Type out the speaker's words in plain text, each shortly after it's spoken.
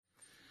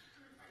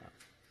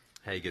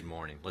Hey, good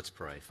morning. Let's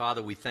pray.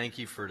 Father, we thank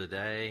you for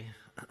today.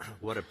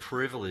 What a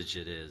privilege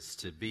it is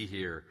to be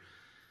here,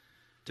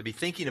 to be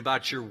thinking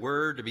about your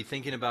word, to be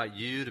thinking about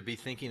you, to be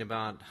thinking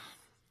about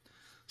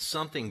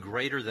something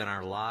greater than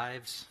our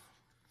lives.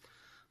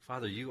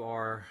 Father, you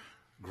are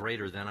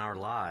greater than our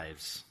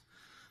lives.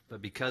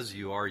 But because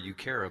you are, you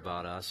care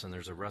about us, and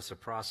there's a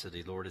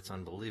reciprocity, Lord. It's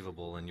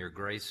unbelievable in your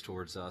grace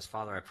towards us.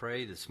 Father, I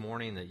pray this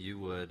morning that you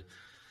would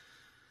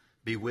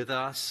be with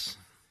us.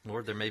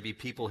 Lord, there may be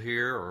people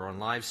here or on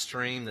live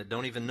stream that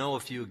don't even know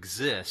if you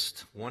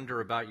exist,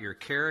 wonder about your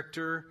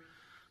character,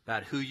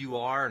 about who you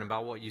are, and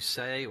about what you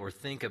say or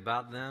think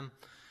about them.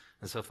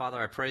 And so, Father,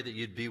 I pray that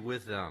you'd be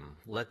with them.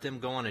 Let them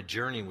go on a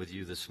journey with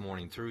you this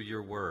morning through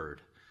your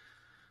word.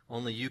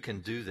 Only you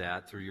can do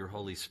that through your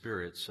Holy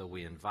Spirit, so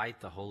we invite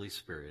the Holy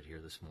Spirit here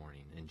this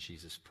morning in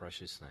Jesus'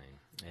 precious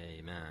name.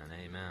 Amen,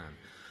 amen.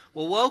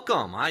 Well,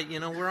 welcome.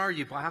 Where are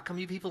you? How come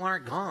you people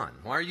aren't gone?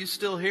 Why are you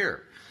still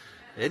here?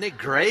 Isn't it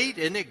great?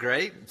 Isn't it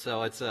great?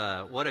 So it's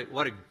what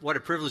a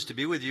privilege to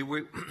be with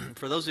you.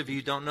 For those of you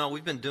who don't know,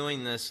 we've been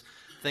doing this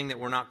thing that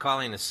we're not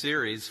calling a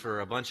series for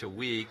a bunch of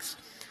weeks,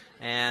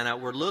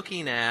 and we're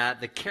looking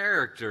at the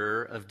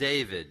character of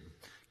David,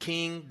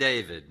 King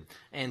David,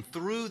 and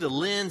through the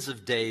lens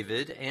of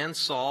David and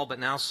Saul, but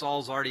now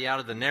Saul's already out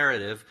of the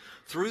narrative.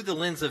 Through the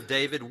lens of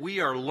David,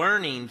 we are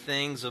learning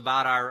things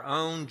about our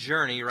own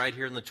journey right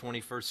here in the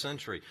 21st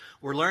century.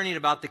 We're learning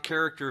about the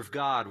character of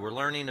God. We're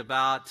learning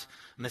about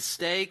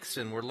mistakes,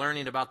 and we're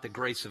learning about the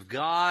grace of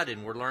God,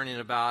 and we're learning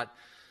about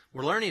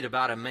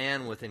a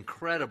man with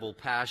incredible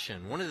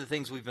passion. One of the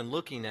things we've been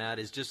looking at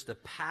is just the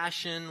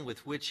passion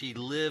with which he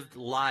lived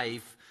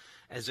life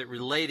as it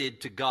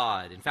related to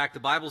God. In fact, the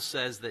Bible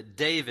says that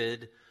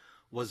David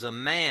was a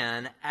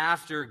man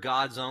after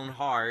God's own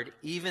heart,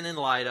 even in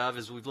light of,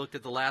 as we've looked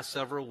at the last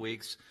several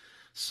weeks,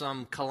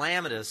 some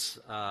calamitous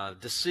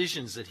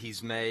decisions that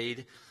he's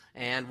made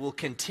and will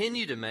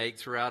continue to make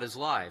throughout his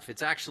life.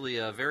 It's actually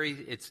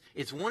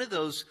it's one of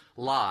those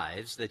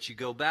lives that you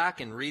go back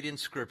and read in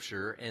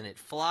Scripture, and it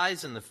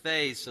flies in the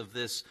face of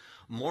this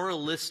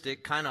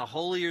moralistic, kind of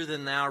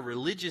holier-than-thou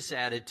religious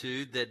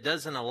attitude that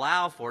doesn't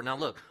allow for. Now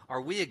look,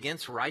 are we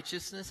against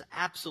righteousness?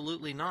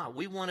 Absolutely not.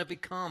 We want to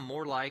become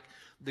more like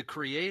the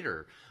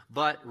Creator.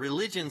 But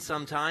religion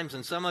sometimes,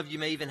 and some of you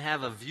may even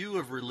have a view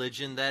of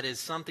religion that is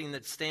something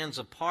that stands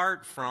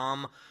apart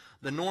from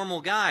the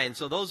normal guy. And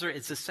so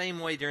it's the same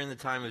way during the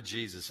time of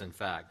Jesus, in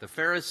fact. The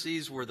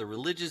Pharisees were the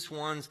religious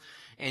ones,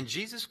 and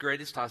Jesus'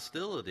 greatest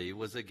hostility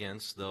was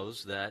against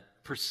those that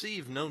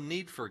perceived no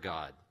need for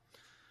God.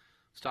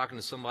 I was talking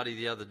to somebody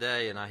the other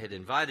day, and I had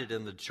invited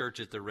them to church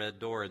at the Red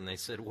Door, and they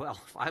said, well,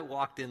 if I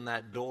walked in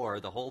that door,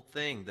 the whole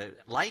thing, the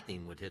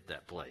lightning would hit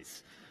that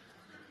place.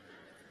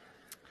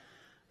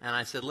 And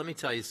I said, let me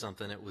tell you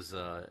something. It was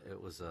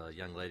a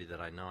young lady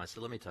that I know. I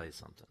said, let me tell you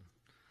something.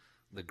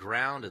 The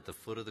ground at the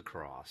foot of the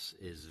cross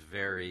is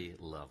very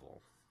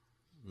level.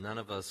 None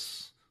of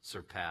us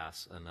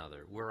surpass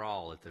another. We're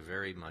all at the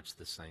very much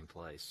the same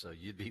place. So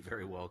you'd be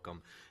very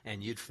welcome,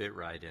 and you'd fit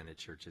right in at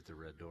Church at the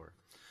Red Door.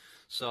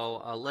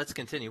 So let's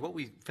continue. What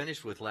we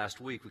finished with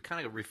last week, we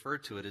kind of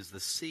referred to it as the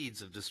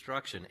seeds of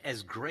destruction.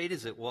 As great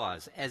as it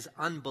was, as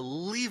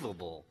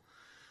unbelievable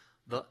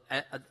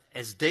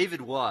as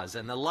David was,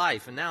 and the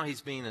life, and now he's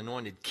being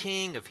anointed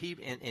king of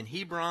in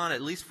Hebron,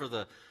 at least for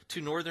the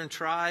two northern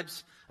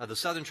tribes, the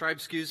southern tribe,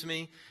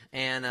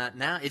 and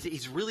now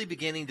he's really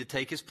beginning to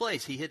take his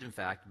place. He had, in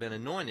fact, been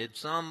anointed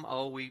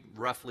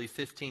roughly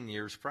 15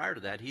 years prior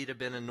to that. He'd have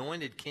been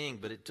anointed king,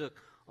 but it took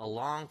a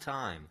long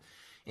time.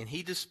 And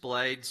he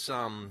displayed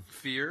some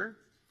fear.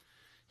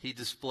 He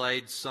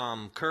displayed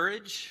some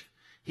courage.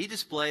 He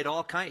displayed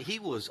he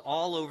was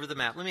all over the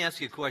map. Let me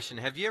ask you a question.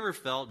 Have you ever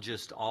felt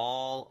just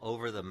all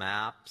over the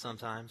map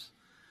sometimes?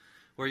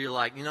 Where you're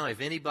like,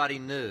 if anybody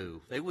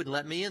knew, they wouldn't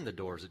let me in the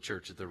doors of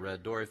Church at the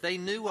Red Door. If they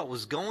knew what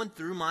was going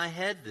through my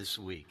head this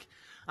week.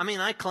 I mean,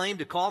 I claim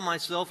to call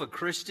myself a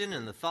Christian,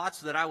 and the thoughts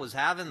that I was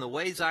having, the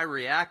ways I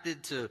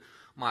reacted to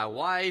my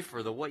wife,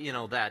 or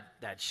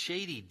that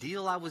shady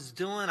deal I was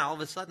doing, all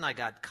of a sudden I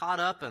got caught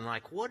up and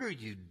like, what are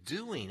you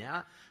doing?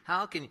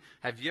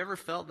 Have you ever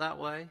felt that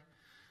way?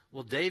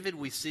 Well, David,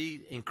 we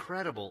see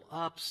incredible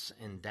ups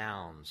and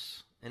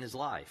downs in his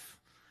life.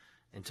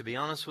 And to be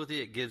honest with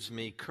you, it gives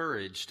me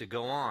courage to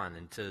go on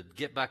and to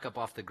get back up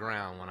off the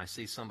ground when I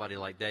see somebody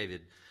like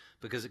David,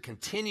 because it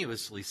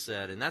continuously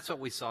said, and that's what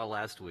we saw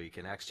last week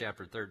in Acts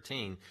chapter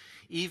 13,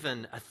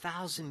 even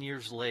 1,000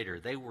 years later,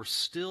 they were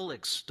still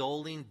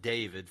extolling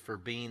David for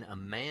being a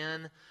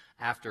man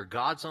after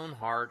God's own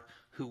heart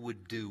who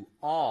would do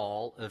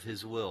all of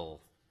his will.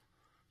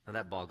 Now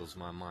that boggles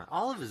my mind.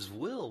 All of his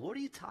will? What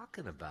are you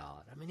talking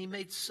about? I mean, he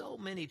made so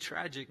many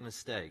tragic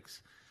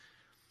mistakes.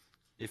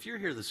 If you're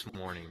here this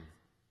morning,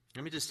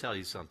 let me just tell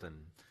you something.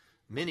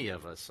 Many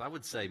of us, I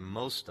would say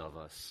most of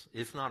us,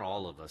 if not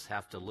all of us,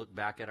 have to look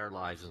back at our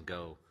lives and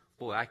go,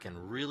 boy, I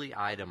can really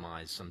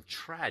itemize some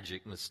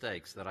tragic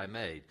mistakes that I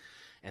made.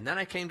 And then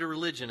I came to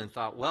religion and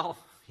thought, well,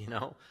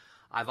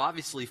 I've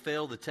obviously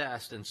failed the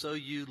test, and so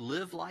you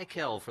live like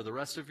hell for the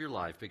rest of your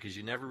life because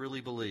you never really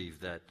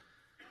believed that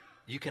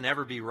you can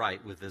ever be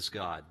right with this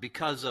God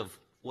because of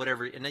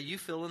whatever, and you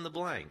fill in the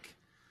blank.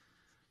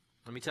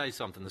 Let me tell you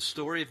something. The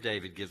story of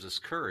David gives us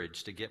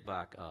courage to get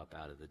back up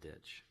out of the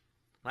ditch.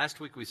 Last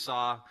week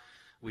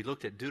we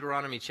looked at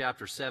Deuteronomy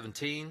chapter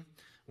 17.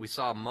 We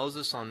saw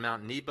Moses on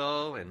Mount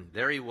Nebo, and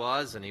there he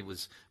was, and he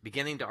was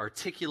beginning to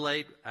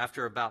articulate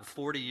after about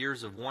 40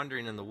 years of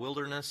wandering in the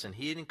wilderness, and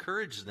he had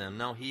encouraged them.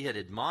 No, he had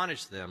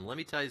admonished them. Let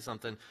me tell you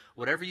something.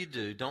 Whatever you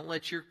do, don't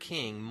let your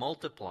king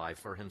multiply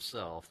for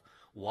himself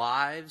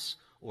wives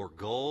or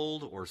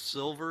gold or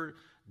silver.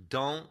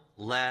 Don't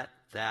let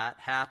that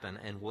happen.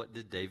 And what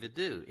did David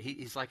do?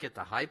 He's like at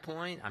the high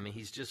point. I mean,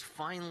 he's just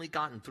finally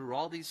gotten through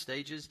all these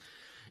stages.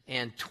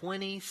 And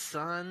 20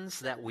 sons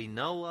that we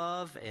know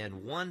of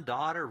and one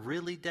daughter.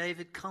 Really,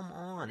 David? Come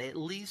on. At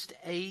least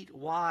 8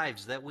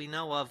 wives that we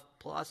know of,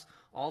 plus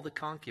all the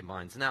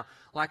concubines. Now,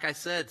 like I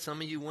said,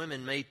 some of you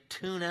women may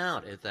tune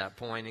out at that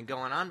point and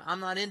going, I'm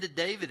not into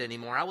David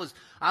anymore.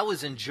 I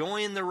was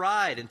enjoying the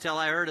ride until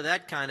I heard of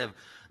that kind of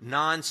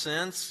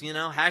nonsense,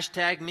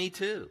 hashtag me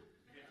too.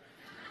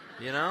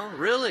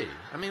 Really.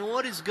 I mean,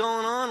 what is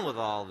going on with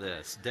all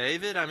this,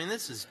 David? I mean,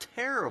 this is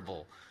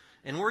terrible.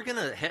 And we're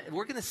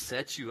gonna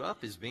set you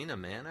up as being a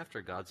man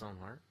after God's own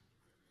heart.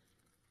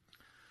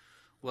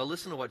 Well,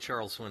 listen to what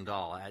Charles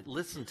Swindoll, I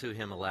listened to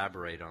him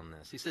elaborate on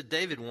this. He said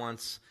David,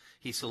 once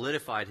he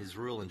solidified his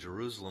rule in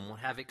Jerusalem, would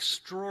have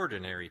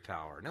extraordinary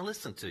power. Now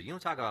listen to it. You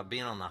want to talk about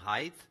being on the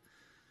height?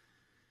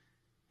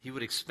 He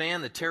would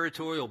expand the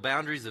territorial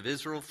boundaries of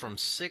Israel from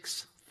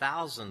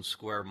 6,000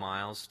 square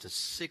miles to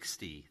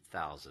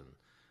 60,000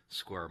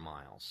 square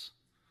miles.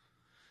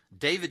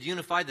 David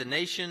unified the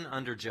nation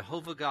under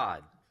Jehovah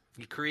God.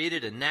 He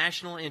created a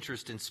national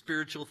interest in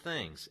spiritual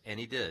things, and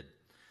he did.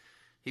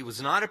 He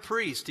was not a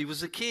priest, he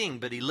was a king,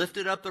 but he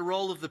lifted up the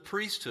role of the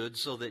priesthood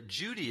so that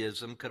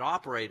Judaism could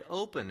operate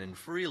open and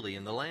freely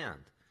in the land.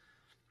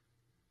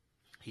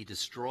 He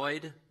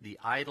destroyed the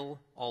idol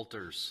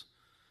altars.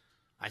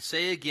 I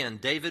say again,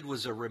 David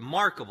was a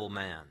remarkable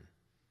man.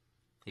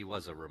 He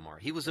was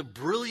a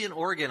brilliant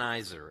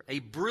organizer, a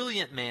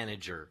brilliant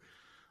manager,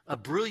 a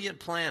brilliant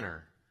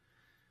planner.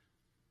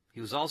 He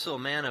was also a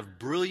man of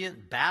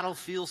brilliant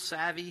battlefield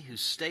savvy who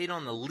stayed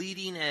on the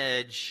leading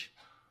edge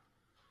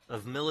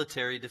of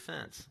military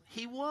defense.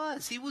 He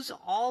was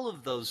all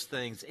of those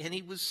things, and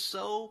he was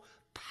so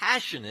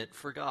passionate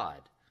for God.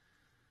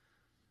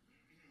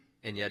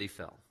 And yet he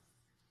fell.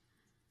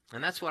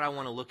 And that's what I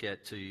want to look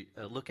at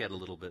a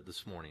little bit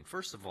this morning.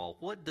 First of all,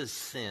 what does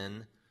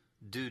sin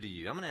do to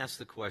you? I'm going to ask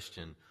the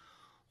question,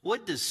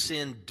 what does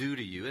sin do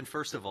to you? And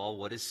first of all,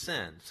 what is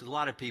sin? So a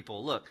lot of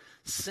people, look,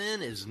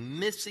 sin is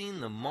missing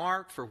the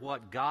mark for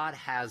what God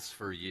has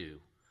for you.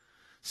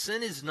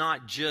 Sin is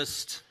not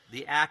just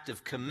the act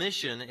of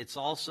commission, it's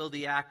also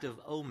the act of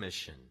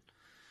omission.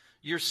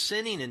 You're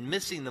sinning and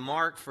missing the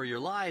mark for your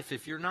life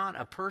if you're not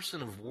a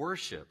person of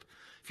worship.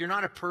 If you're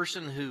not a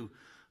person who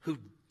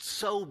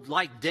so,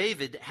 like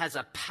David, has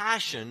a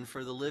passion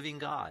for the living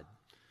God.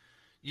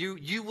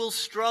 You will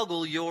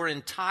struggle your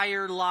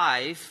entire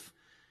life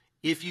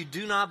if you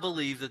do not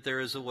believe that there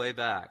is a way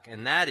back,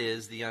 and that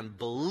is the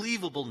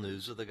unbelievable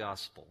news of the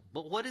gospel.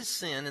 But what does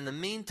sin in the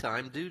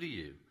meantime do to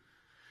you?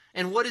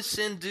 And what does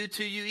sin do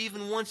to you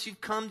even once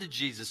you've come to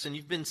Jesus and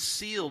you've been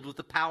sealed with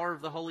the power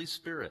of the Holy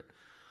Spirit?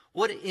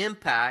 What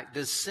impact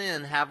does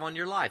sin have on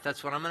your life?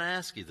 That's what I'm going to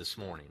ask you this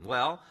morning.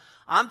 Well,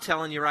 I'm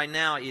telling you right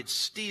now, it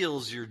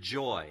steals your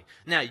joy.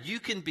 Now, you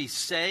can be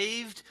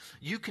saved,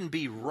 you can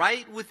be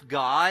right with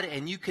God,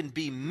 and you can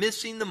be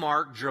missing the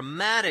mark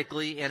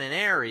dramatically in an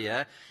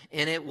area,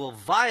 and it will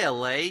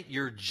violate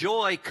your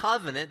joy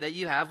covenant that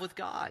you have with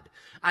God.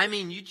 I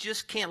mean, you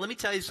just can't. Let me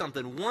tell you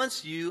something.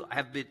 Once you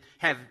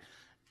have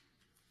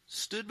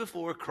stood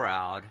before a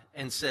crowd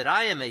and said,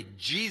 I am a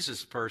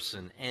Jesus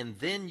person, and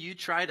then you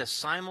try to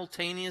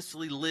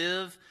simultaneously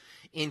live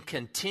in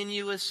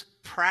continuous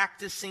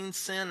practicing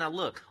sin. Now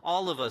look,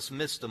 all of us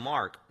miss the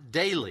mark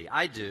daily.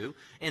 I do.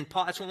 And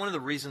that's one of the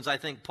reasons I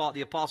think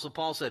the Apostle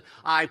Paul said,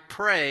 I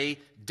pray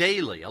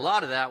daily. A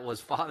lot of that was,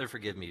 Father,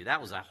 forgive me.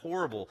 That was a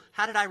horrible,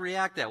 how did I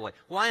react that way?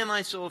 Why am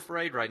I so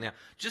afraid right now?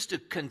 Just a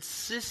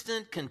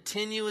consistent,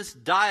 continuous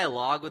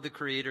dialogue with the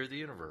Creator of the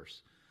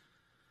universe.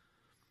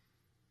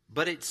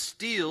 But it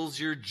steals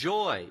your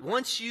joy.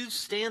 Once you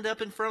stand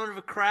up in front of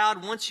a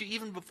crowd, once you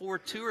even before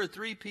 2 or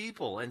 3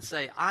 people and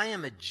say, I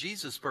am a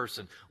Jesus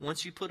person,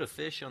 once you put a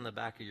fish on the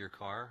back of your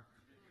car,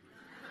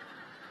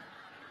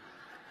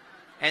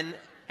 and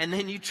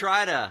then you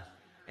try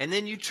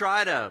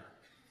to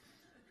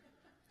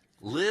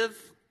live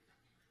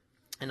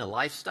in a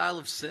lifestyle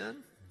of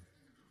sin,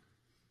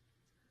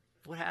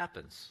 what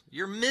happens?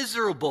 You're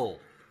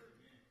miserable.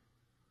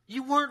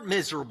 You weren't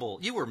miserable.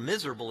 You were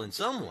miserable in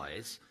some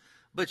ways.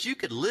 But you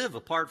could live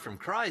apart from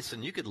Christ,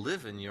 and you could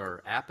live in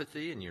your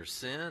apathy and your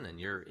sin and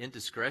your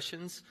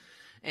indiscretions,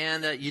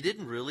 and you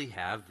didn't really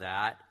have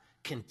that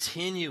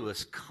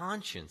continuous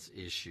conscience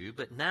issue.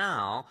 But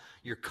now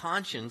your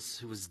conscience,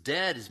 who was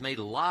dead, is made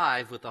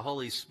alive with the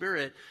Holy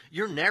Spirit.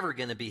 You're never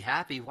going to be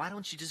happy. Why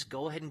don't you just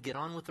go ahead and get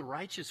on with the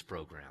righteous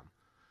program,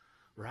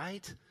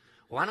 right?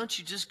 Why don't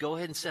you just go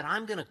ahead and say,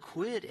 I'm going to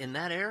quit in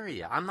that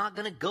area. I'm not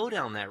going to go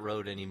down that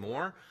road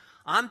anymore.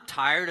 I'm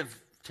tired of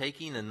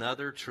taking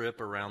another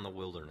trip around the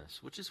wilderness,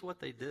 which is what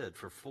they did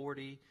for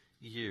 40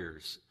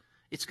 years.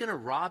 It's going to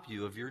rob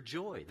you of your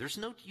joy.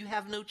 You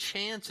have no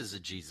chance as a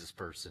Jesus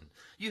person.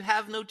 You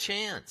have no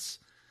chance.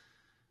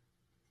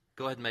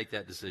 Go ahead and make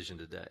that decision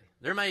today.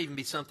 There may even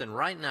be something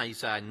right now you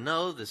say, I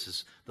know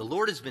the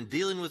Lord has been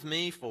dealing with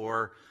me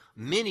for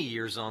many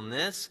years on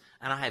this,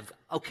 and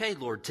okay,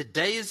 Lord,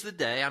 today is the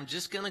day. I'm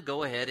just going to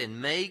go ahead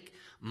and make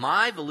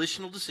my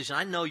volitional decision.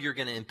 I know you're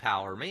going to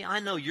empower me. I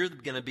know you're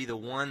going to be the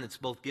one that's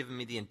both giving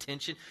me the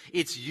intention.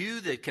 It's you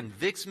that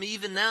convicts me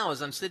even now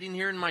as I'm sitting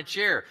here in my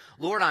chair.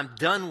 Lord, I'm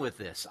done with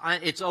this.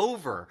 It's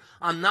over.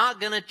 I'm not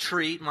going to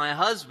treat my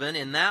husband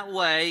in that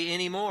way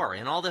anymore.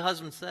 And all the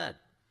husbands said.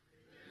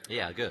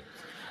 Yeah, good.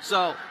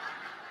 So,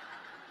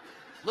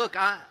 look,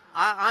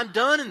 I'm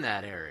done in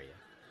that area.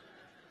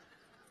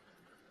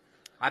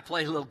 I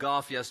played a little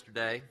golf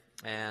yesterday,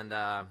 and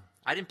I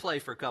didn't play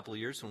for a couple of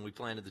years when we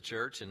planted the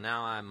church, and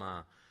now I'm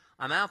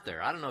out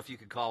there. I don't know if you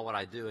could call what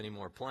I do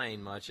anymore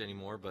playing much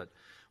anymore, but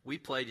we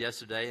played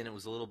yesterday, and it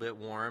was a little bit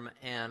warm,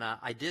 and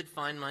I did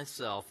find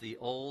myself, the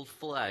old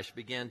flesh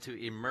began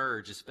to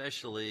emerge,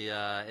 especially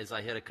as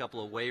I hit a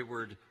couple of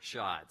wayward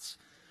shots.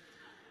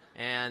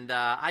 And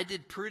I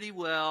did pretty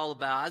well.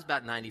 I was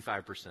about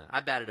 95%.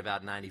 I batted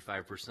about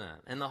 95%.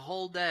 And the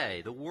whole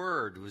day, the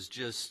Word was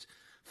just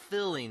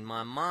filling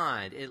my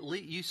mind.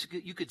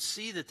 You could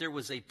see that there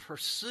was a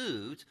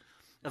pursuit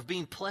of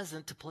being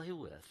pleasant to play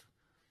with.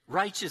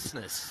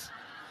 Righteousness.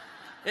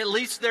 At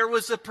least there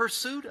was a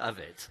pursuit of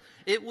it.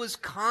 It was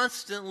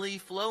constantly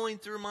flowing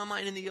through my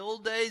mind. In the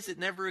old days, it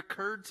never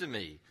occurred to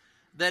me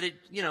that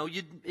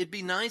it'd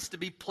be nice to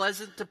be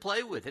pleasant to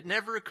play with. It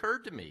never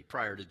occurred to me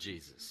prior to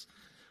Jesus.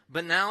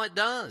 But now it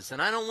does.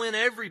 And I don't win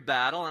every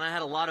battle, and I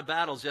had a lot of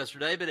battles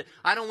yesterday, but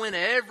I don't win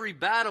every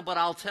battle, but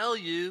I'll tell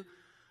you,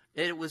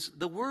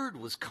 the Word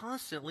was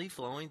constantly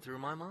flowing through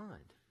my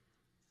mind.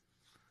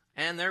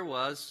 And there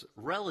was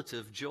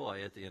relative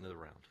joy at the end of the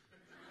round.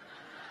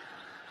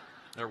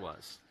 There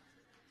was.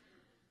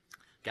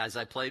 Guys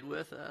I played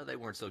with, they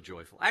weren't so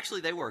joyful.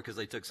 Actually, they were, because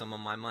they took some of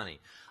my money.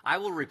 I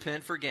will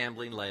repent for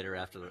gambling later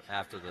after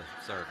the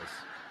service.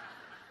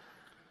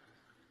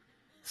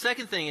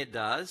 Second thing it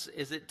does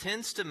is it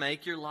tends to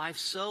make your life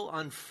so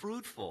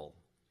unfruitful.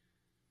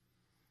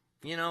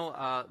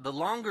 The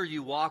longer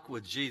you walk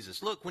with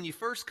Jesus. Look, when you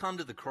first come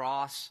to the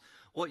cross,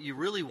 what you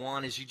really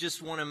want is you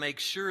just want to make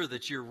sure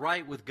that you're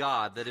right with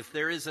God, that if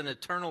there is an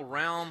eternal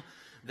realm,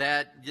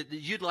 that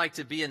you'd like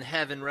to be in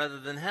heaven rather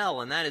than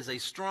hell, and that is a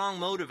strong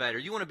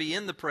motivator. You want to be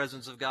in the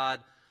presence of God,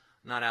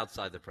 not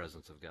outside the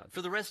presence of God,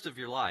 for the rest of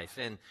your life.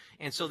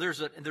 And so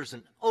there's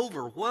an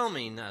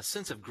overwhelming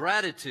sense of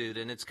gratitude,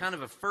 and it's kind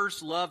of a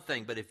first love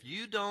thing. But if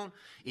you don't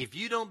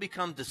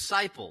become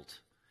discipled,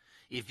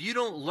 if you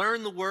don't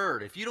learn the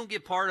Word, if you don't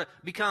get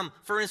become,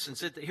 for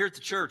instance, here at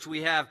the church,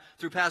 we have,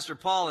 through Pastor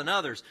Paul and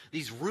others,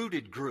 these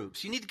rooted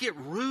groups. You need to get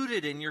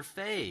rooted in your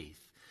faith.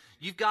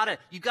 You've got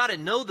to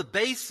know the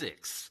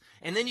basics.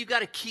 And then you've got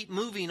to keep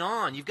moving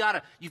on. You've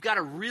got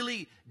to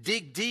really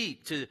dig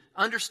deep to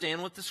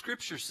understand what the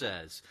Scripture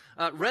says,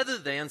 rather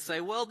than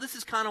say, well, this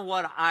is kind of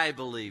what I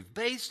believe.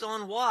 Based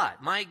on what?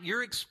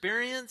 Your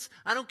experience?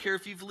 I don't care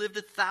if you've lived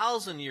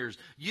 1,000 years.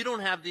 You don't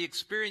have the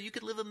experience. You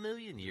could live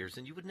 1,000,000 years,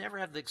 and you would never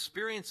have the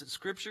experience that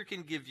Scripture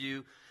can give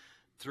you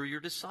through your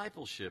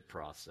discipleship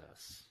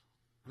process.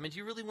 I mean, do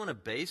you really want to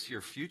base your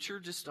future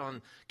just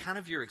on kind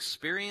of your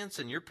experience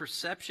and your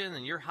perception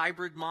and your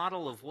hybrid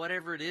model of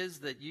whatever it is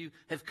that you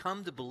have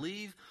come to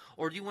believe?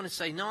 Or do you want to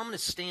say, no, I'm going to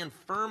stand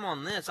firm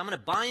on this. I'm going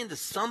to buy into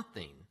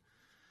something.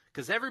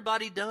 Because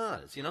everybody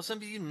does. Some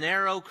of you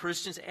narrow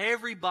Christians,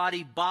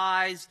 everybody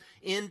buys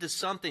into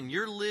something.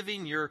 You're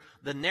living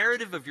the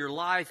narrative of your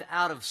life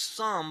out of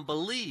some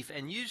belief.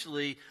 And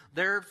usually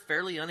they're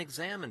fairly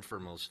unexamined for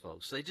most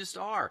folks. They just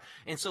are.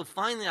 And so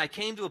finally I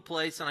came to a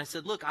place and I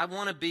said, look, I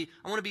want to be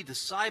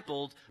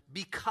discipled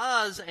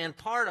because, and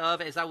part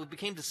of, as I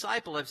became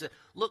discipled, I said,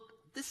 look,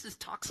 this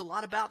talks a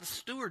lot about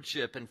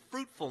stewardship and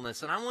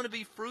fruitfulness, and I want to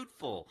be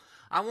fruitful.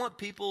 I want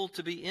people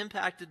to be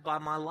impacted by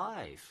my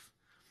life.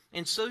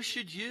 And so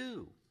should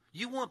you.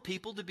 You want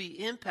people to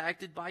be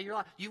impacted by your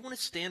life. You want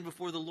to stand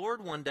before the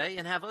Lord one day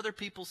and have other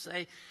people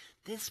say,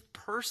 this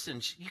person,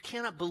 you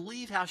cannot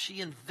believe how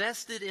she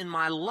invested in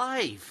my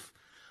life.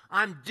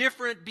 I'm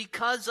different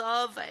because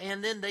of,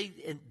 and then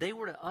they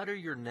were to utter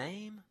your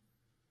name.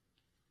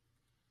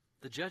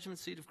 The judgment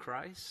seat of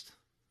Christ.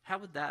 How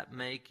would that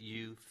make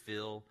you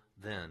feel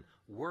then?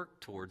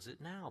 Work towards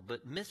it now.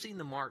 But missing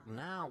the mark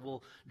now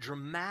will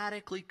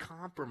dramatically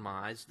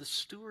compromise the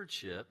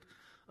stewardship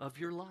of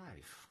your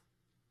life.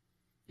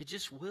 It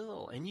just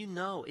will. And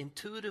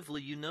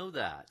intuitively you know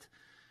that.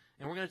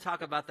 And we're going to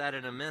talk about that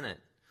in a minute.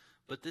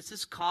 But this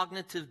is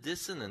cognitive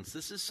dissonance.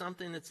 This is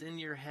something that's in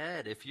your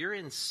head. If you're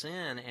in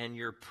sin and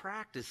you're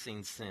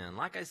practicing sin,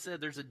 like I said,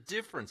 there's a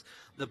difference.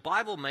 The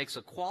Bible makes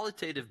a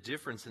qualitative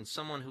difference in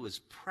someone who is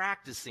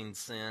practicing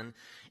sin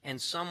and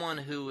someone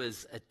who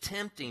is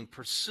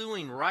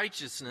pursuing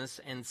righteousness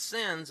and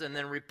sins and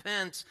then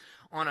repents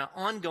on an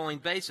ongoing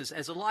basis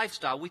as a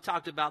lifestyle. We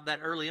talked about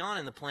that early on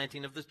in the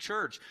planting of the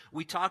church.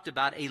 We talked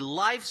about a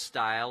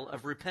lifestyle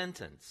of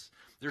repentance.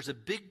 There's a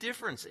big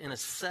difference in a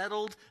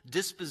settled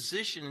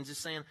disposition and just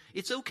saying,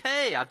 it's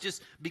okay. I've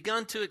just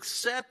begun to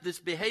accept this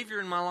behavior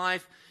in my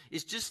life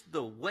is just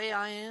the way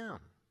I am.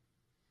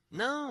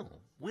 No,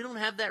 we don't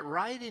have that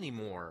right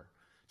anymore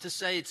to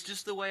say it's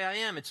just the way I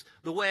am. It's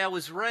the way I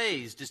was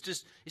raised. It's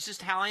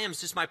just how I am.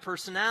 It's just my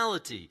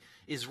personality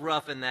is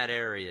rough in that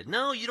area.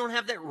 No, you don't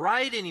have that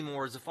right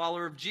anymore as a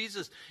follower of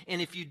Jesus. And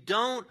if you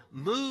don't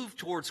move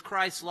towards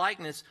Christ's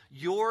likeness,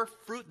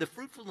 the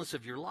fruitfulness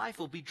of your life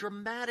will be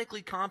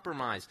dramatically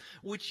compromised,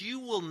 which you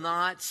will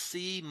not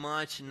see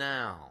much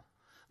now.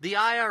 The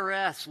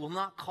IRS will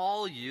not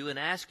call you and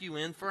ask you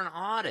in for an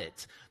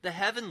audit. The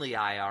heavenly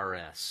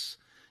IRS.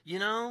 You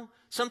know,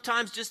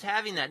 sometimes just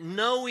having that,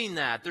 knowing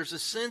that, there's a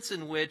sense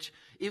in which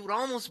it would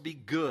almost be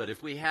good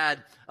if we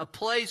had a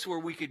place where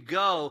we could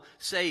go,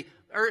 say,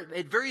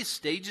 at various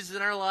stages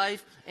in our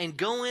life, and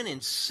go in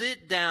and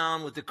sit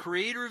down with the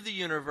creator of the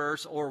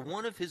universe or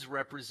one of his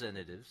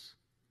representatives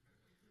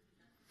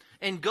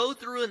and go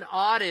through an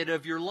audit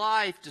of your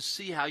life to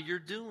see how you're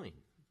doing.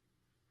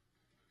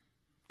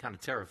 Kind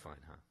of terrifying,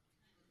 huh?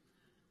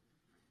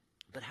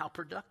 But how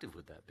productive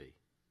would that be?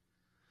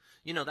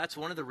 You know, that's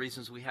one of the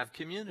reasons we have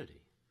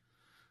community.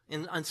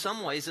 In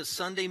some ways, a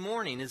Sunday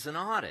morning is an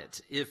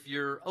audit if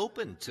you're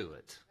open to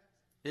it.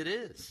 It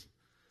is.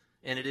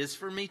 And it is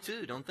for me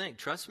too.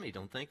 Trust me,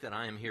 don't think that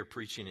I am here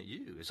preaching at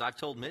you. As I've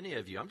told many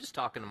of you, I'm just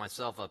talking to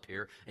myself up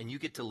here and you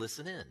get to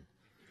listen in.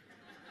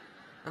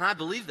 And I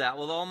believe that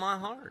with all my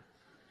heart.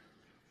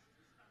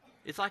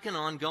 It's like an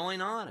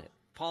ongoing audit.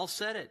 Paul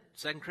said it,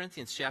 2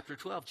 Corinthians chapter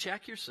 12.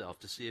 Check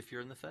yourself to see if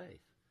you're in the faith.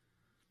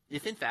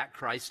 If in fact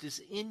Christ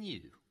is in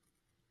you.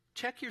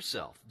 Check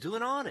yourself. Do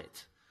an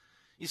audit.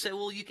 You say,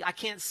 well, I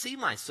can't see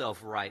myself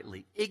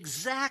rightly.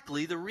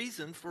 Exactly the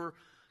reason for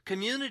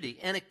community,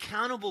 an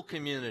accountable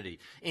community,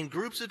 and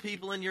groups of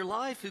people in your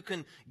life who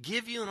can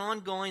give you an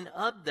ongoing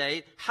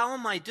update. How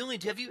am I doing?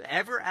 Have you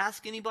ever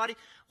asked anybody,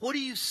 what do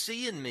you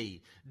see in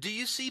me? Do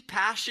you see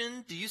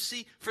passion? Do you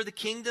see for the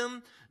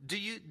kingdom? Do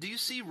you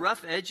see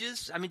rough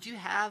edges? I mean, do you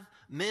have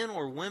men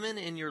or women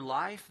in your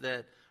life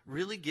that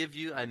really give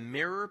you a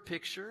mirror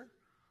picture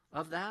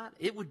of that?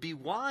 It would be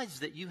wise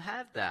that you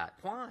have that.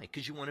 Why?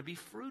 Because you want to be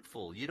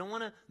fruitful. You don't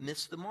want to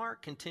miss the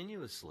mark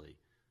continuously.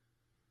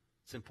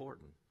 It's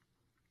important.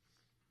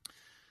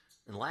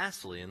 And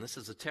lastly, and this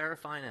is a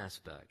terrifying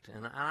aspect,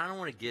 and I don't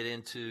want to get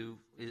into,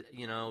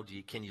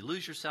 can you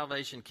lose your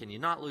salvation? Can you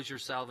not lose your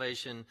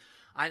salvation?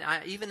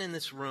 Even in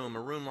this room,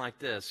 a room like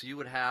this, you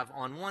would have,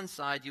 on one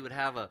side, you would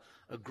have a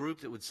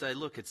group that would say,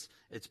 look, it's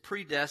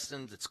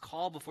predestined, it's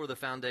called before the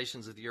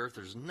foundations of the earth,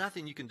 there's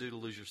nothing you can do to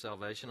lose your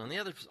salvation. On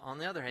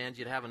the other hand,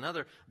 you'd have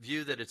another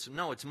view that it's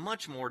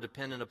much more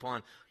dependent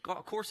upon,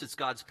 of course it's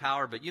God's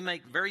power, but you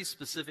make very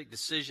specific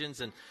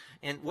decisions,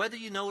 and whether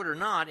you know it or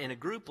not, in a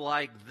group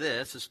like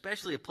this,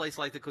 especially a place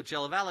like the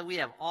Coachella Valley, we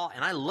have all,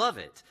 and I love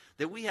it,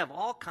 that we have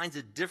all kinds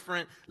of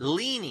different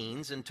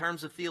leanings in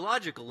terms of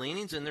theological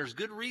leanings, and there's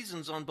good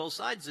reasons on both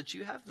sides that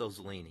you have those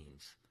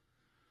leanings.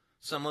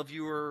 Some of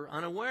you are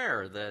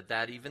unaware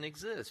that even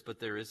exists, but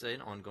there is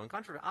an ongoing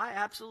controversy. I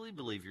absolutely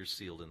believe you're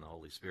sealed in the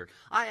Holy Spirit.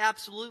 I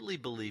absolutely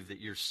believe that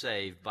you're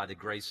saved by the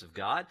grace of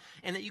God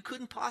and that you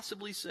couldn't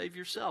possibly save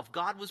yourself.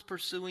 God was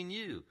pursuing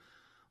you.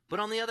 But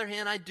on the other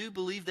hand, I do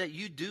believe that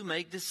you do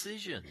make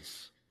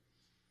decisions.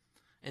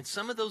 And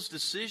some of those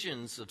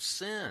decisions of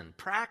sin,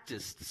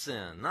 practiced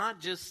sin, not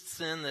just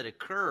sin that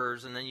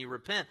occurs and then you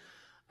repent,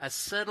 a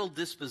settled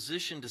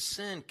disposition to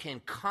sin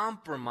can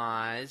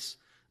compromise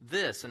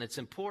this, and it's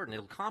important.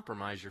 It'll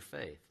compromise your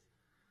faith.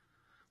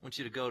 I want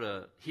you to go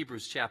to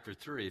Hebrews chapter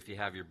 3 if you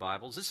have your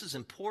Bibles. This is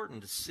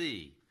important to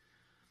see.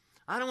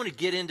 I don't want to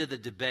get into the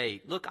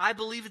debate. Look, I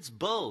believe it's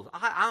both.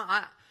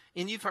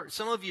 And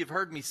some of you have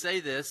heard me say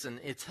this,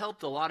 and it's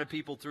helped a lot of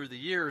people through the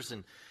years.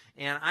 And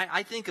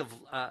I think of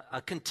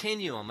a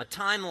continuum, a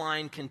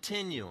timeline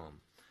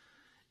continuum.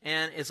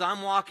 And as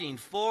I'm walking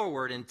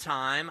forward in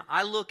time,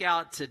 I look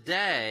out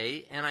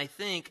today, and I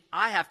think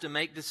I have to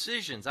make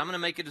decisions. I'm going to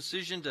make a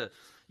decision to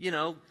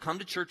come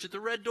to church at the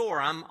Red Door.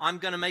 I'm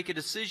going to make a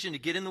decision to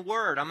get in the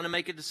Word. I'm going to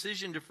make a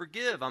decision to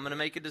forgive. I'm going to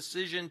make a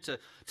decision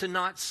to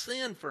not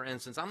sin, for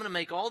instance. I'm going to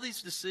make all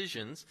these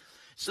decisions.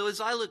 So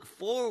as I look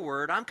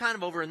forward, I'm kind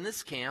of over in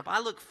this camp. I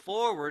look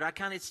forward.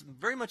 It's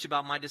very much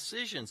about my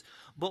decisions.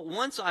 But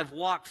once I've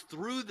walked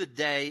through the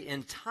day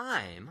in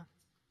time,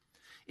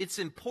 it's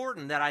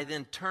important that I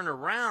then turn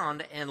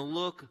around and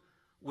look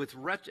with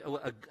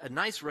a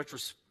nice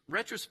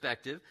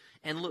retrospective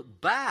and look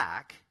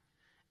back.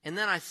 And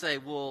then I say,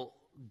 well,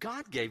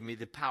 God gave me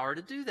the power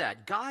to do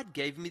that. God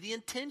gave me the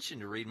intention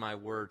to read my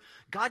word.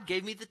 God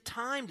gave me the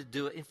time to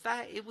do it. In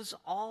fact, it was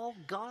all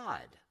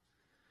God.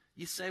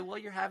 You say, well,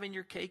 you're having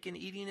your cake and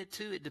eating it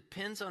too. It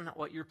depends on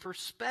what your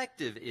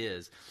perspective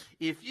is.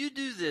 If you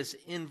do this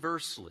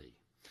inversely,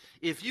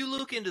 if you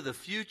look into the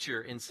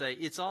future and say,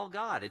 it's all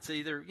God, it's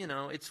either,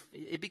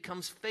 it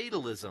becomes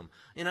fatalism.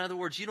 In other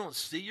words, you don't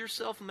see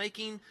yourself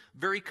making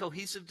very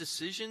cohesive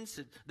decisions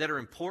that are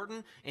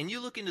important, and you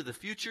look into the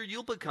future,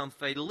 you'll become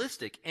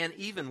fatalistic. And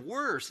even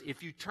worse,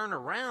 if you turn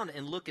around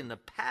and look in the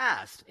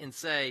past and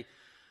say,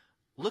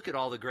 look at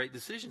all the great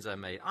decisions I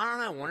made.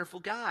 I'm a wonderful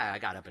guy. I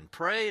got up and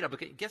prayed.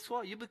 Guess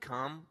what? You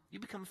become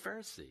a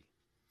Pharisee.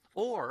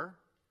 Or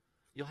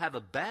you'll have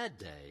a bad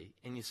day,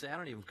 and you say, I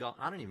don't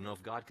even know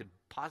if God could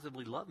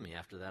possibly love me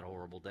after that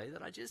horrible day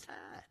that I just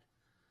had.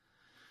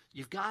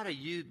 You've got to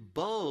use,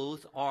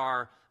 both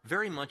are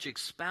very much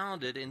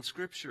expounded in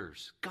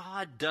Scriptures.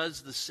 God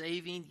does the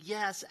saving,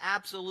 yes,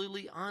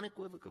 absolutely,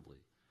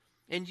 unequivocally.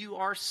 And you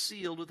are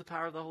sealed with the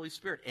power of the Holy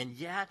Spirit. And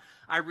yet,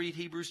 I read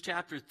Hebrews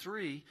chapter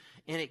 3,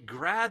 and it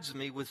grabs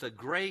me with a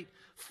great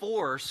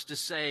force to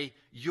say,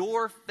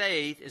 your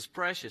faith is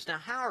precious. Now,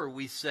 how are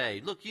we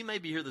saved? Look, you may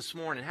be here this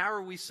morning. How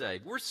are we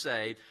saved? We're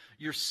saved.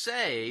 You're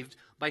saved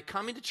by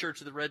coming to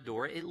church at the Red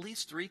Door at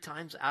least 3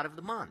 times out of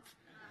the month.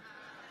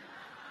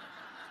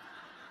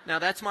 Now,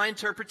 that's my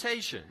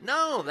interpretation.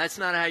 No, that's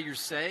not how you're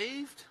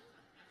saved.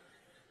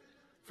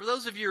 For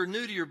those of you who are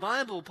new to your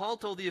Bible, Paul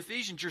told the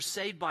Ephesians, you're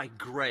saved by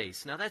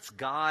grace. Now, that's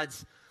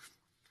God's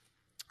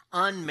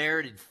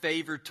unmerited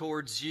favor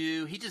towards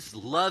you. He just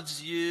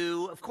loves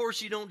you. Of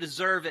course, you don't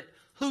deserve it.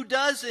 Who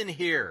does in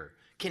here?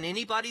 Can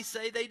anybody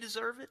say they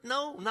deserve it?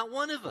 No, not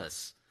one of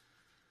us.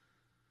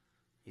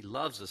 He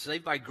loves us,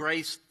 saved by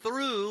grace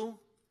through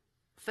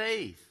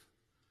faith.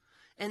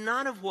 And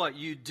not of what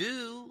you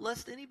do,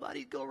 lest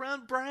anybody go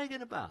around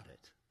bragging about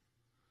it.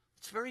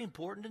 It's very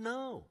important to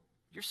know.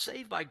 You're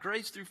saved by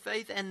grace through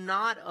faith and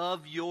not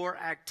of your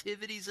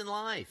activities in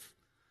life.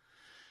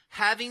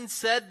 Having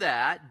said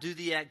that, do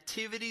the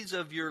activities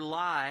of your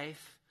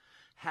life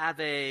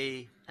have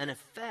an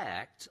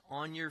effect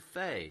on your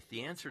faith?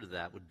 The answer to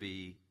that would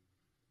be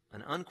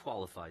an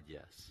unqualified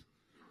yes.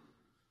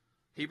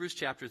 Hebrews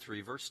chapter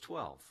 3, verse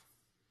 12.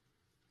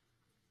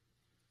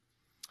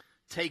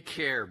 Take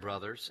care,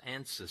 brothers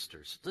and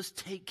sisters. Let's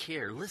take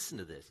care. Listen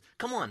to this.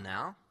 Come on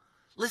now.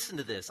 Listen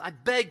to this. I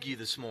beg you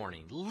this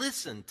morning,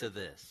 listen to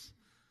this.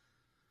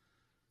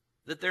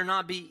 That there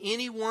not be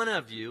any one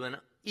of you an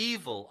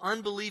evil,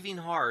 unbelieving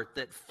heart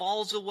that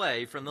falls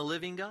away from the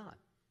living God.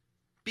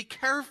 Be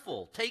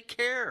careful. Take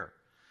care.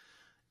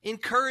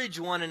 Encourage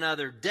one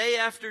another day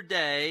after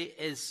day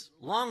as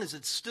long as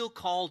it's still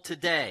called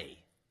today.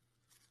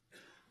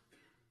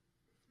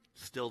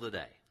 Still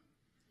today.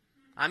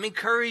 I'm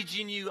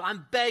encouraging you.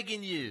 I'm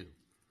begging you.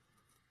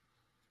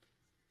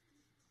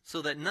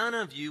 So that none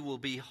of you will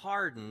be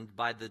hardened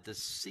by the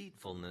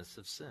deceitfulness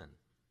of sin.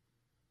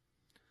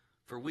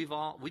 For we've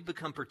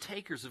become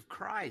partakers of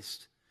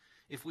Christ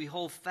if we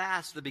hold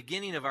fast the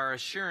beginning of our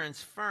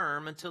assurance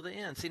firm until the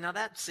end. See, now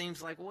that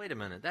seems like, wait a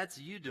minute, that's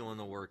you doing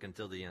the work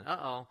until the end.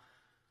 Uh-oh.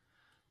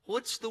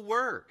 What's the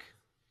work?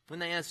 When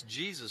they asked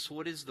Jesus,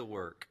 what is the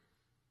work?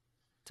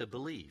 To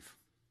believe.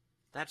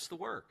 That's the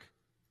work.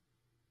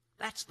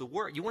 That's the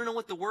work. You want to know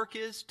what the work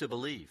is? To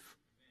believe.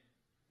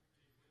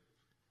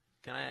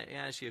 Can I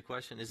ask you a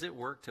question? Is it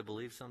work to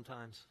believe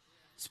sometimes?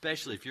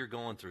 Especially if you're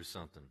going through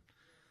something.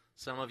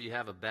 Some of you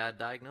have a bad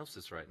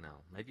diagnosis right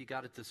now. Maybe you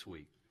got it this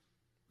week.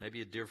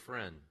 Maybe a dear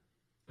friend.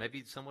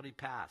 Maybe somebody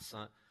passed.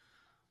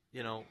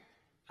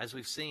 As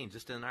we've seen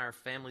just in our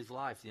family's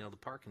life, the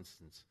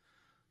Parkinson's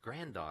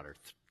granddaughter,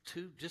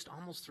 just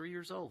almost 3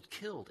 years old,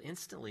 killed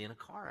instantly in a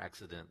car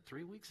accident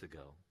 3 weeks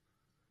ago.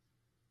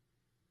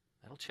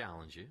 That'll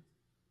challenge you.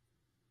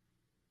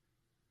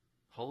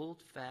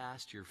 Hold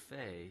fast your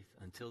faith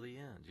until the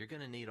end. You're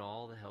going to need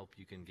all the help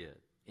you can get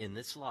in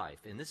this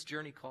life, in this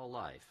journey called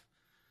life.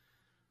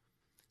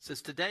 It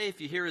says, today, if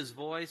you hear his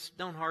voice,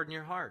 don't harden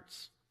your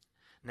hearts.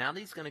 Now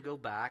he's going to go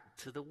back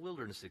to the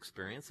wilderness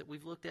experience that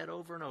we've looked at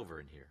over and over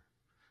in here.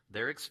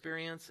 Their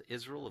experience,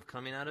 Israel, of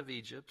coming out of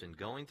Egypt and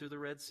going through the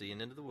Red Sea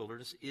and into the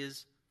wilderness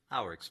is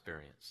our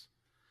experience.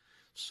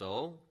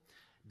 So,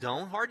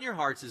 don't harden your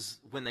hearts as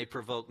when they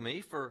provoke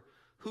me, for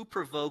who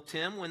provoked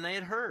him when they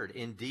had heard?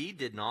 Indeed,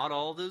 did not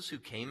all those who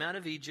came out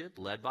of Egypt,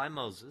 led by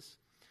Moses?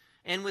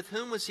 And with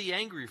whom was he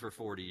angry for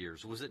 40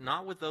 years? Was it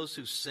not with those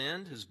who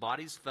sinned, whose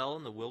bodies fell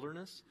in the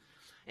wilderness?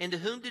 And to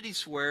whom did he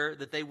swear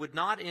that they would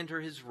not enter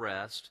his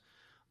rest,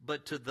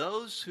 but to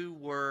those who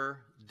were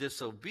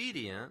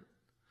disobedient,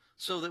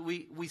 so that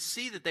we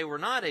see that they were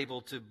not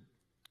able to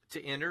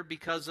enter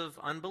because of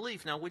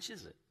unbelief? Now, which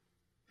is it?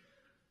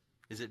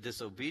 Is it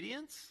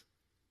disobedience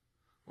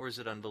or is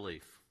it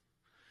unbelief?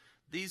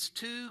 These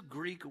two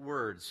Greek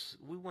words,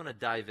 we want to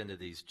dive into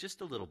these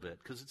just a little bit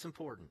because it's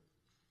important.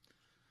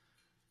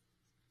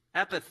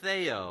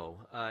 Epitheo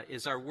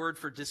is our word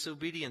for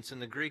disobedience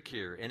in the Greek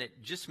here, and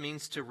it just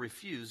means to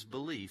refuse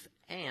belief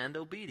and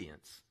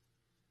obedience.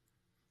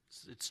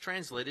 It's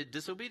translated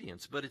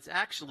disobedience, but it's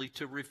actually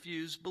to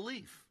refuse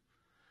belief.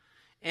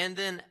 And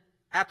then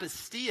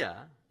apostia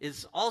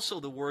is also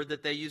the word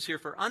that they use here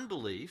for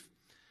unbelief,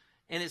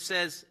 and it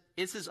says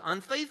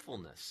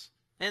unfaithfulness.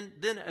 And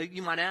then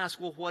you might ask,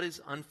 well, what is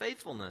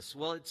unfaithfulness?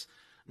 Well, it's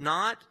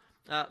not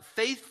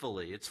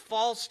faithfully. It's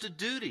false to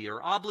duty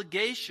or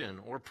obligation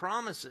or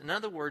promise. In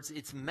other words,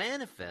 it's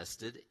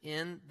manifested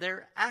in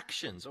their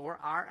actions or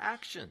our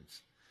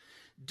actions.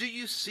 Do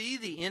you see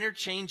the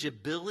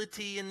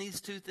interchangeability in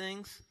these two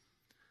things?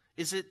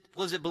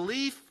 Was it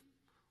belief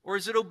or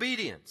is it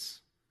obedience?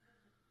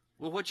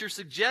 Well, what you're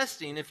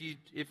suggesting,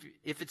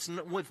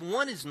 if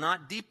one is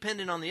not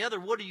dependent on the other,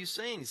 what are you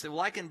saying? You say,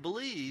 well, I can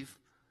believe,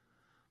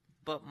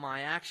 but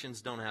my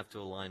actions don't have to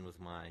align with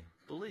my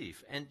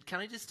belief. And can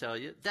I just tell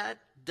you that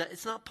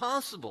it's not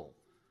possible.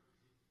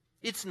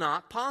 It's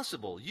not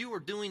possible. You are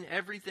doing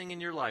everything in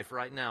your life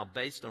right now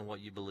based on what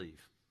you believe.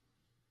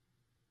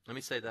 Let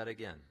me say that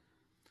again.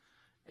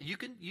 You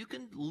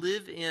can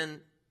live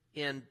in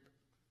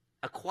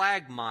a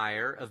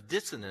quagmire of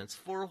dissonance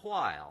for a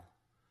while,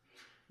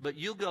 but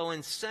you'll go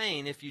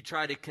insane if you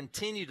try to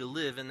continue to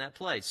live in that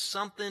place.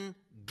 Something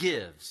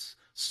gives.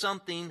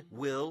 Something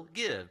will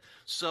give.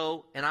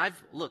 So, and I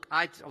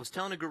was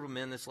telling a group of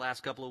men this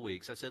last couple of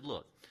weeks, I said,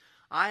 look,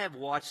 I have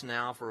watched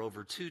now for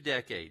over 2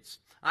 decades.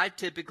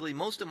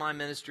 Most of my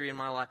ministry in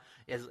my life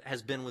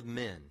has been with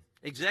men,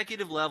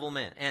 executive level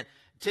men. And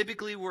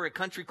typically we're at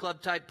country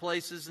club type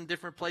places and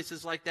different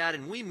places like that,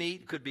 and we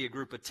meet. It could be a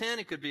group of 10,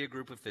 it could be a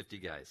group of 50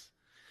 guys.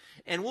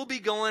 And we'll be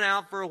going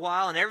out for a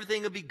while, and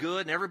everything will be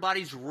good, and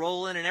everybody's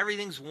rolling, and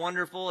everything's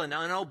wonderful. And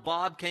I know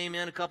Bob came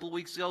in a couple of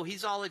weeks ago.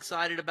 He's all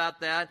excited about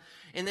that.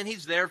 And then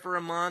he's there for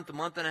a month and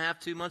a half,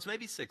 2 months,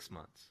 maybe 6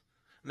 months,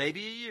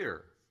 maybe a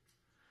year.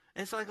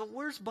 And it's like, well,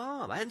 where's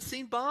Bob? I hadn't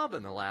seen Bob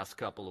in the last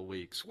couple of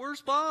weeks.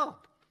 Where's Bob?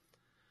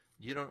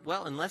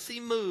 Well, unless he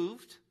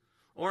moved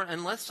or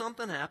unless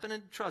something happened,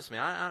 and trust me,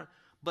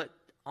 but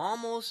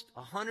almost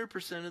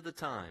 100% of the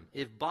time,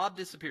 if Bob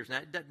disappears,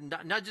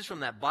 not just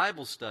from that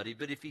Bible study,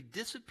 but if he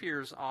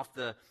disappears off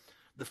the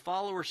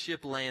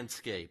followership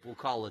landscape, we'll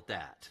call it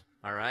that,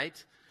 all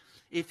right?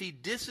 If he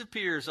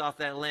disappears off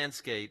that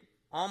landscape,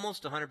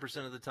 almost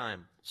 100% of the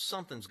time,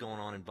 something's going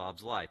on in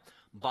Bob's life.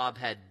 Bob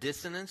had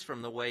dissonance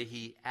from the way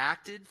he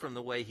acted, from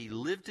the way he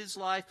lived his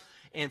life,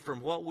 and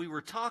from what we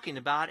were talking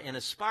about and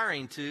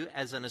aspiring to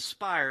as an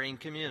aspiring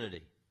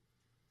community.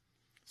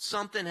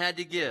 Something had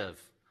to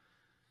give.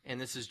 And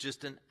this is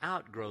just an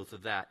outgrowth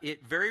of that.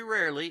 It very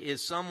rarely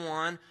is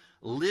someone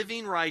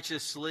living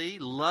righteously,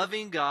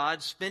 loving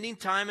God, spending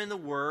time in the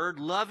Word,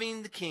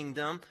 loving the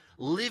kingdom,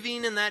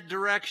 living in that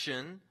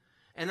direction,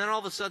 and then all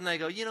of a sudden they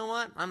go, you know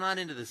what? I'm not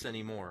into this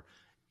anymore.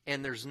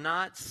 And there's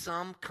not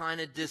some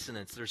kind of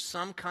dissonance. There's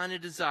some kind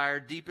of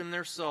desire deep in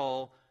their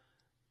soul,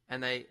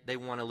 and they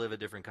want to live a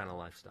different kind of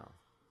lifestyle.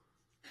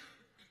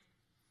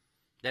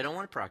 They don't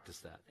want to practice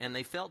that. And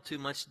they felt too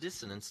much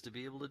dissonance to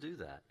be able to do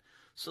that.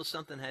 So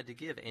something had to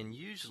give, and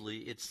usually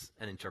it's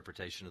an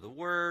interpretation of the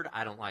Word.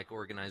 I don't like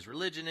organized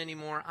religion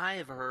anymore. I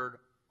have heard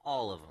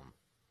all of them.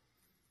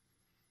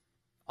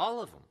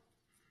 All of them.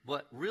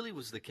 What really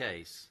was the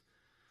case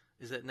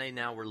is that they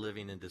now were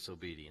living in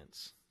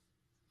disobedience.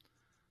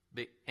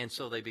 And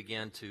so they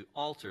began to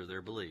alter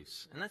their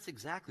beliefs. And that's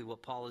exactly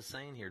what Paul is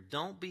saying here.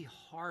 Don't be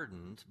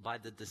hardened by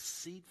the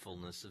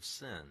deceitfulness of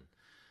sin.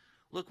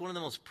 Look, one of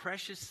the most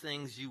precious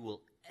things you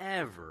will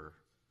ever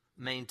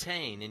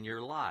maintain in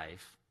your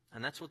life,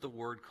 and that's what the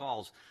Word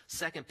calls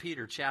 2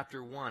 Peter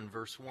chapter 1,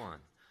 verse 1.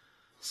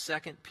 2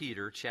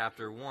 Peter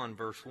chapter 1,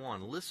 verse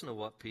 1. Listen to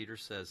what Peter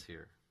says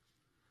here.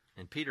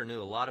 And Peter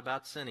knew a lot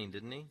about sinning,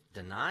 didn't he?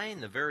 Denying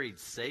the very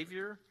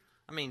Savior?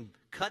 I mean,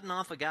 cutting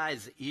off a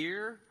guy's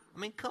ear? I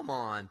mean, come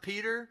on,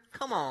 Peter.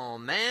 Come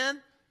on, man.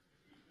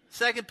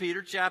 2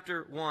 Peter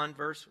chapter 1,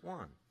 verse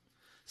 1.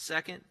 2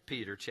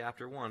 Peter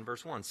chapter 1,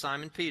 verse 1.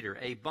 Simon Peter,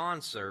 a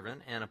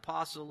bondservant and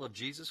apostle of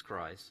Jesus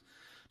Christ,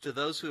 to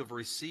those who have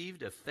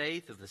received a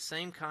faith of the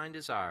same kind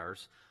as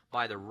ours,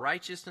 by the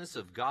righteousness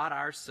of God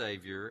our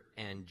Savior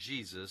and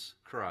Jesus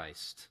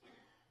Christ.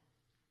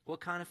 What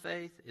kind of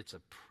faith? It's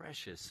a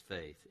precious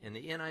faith. In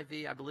the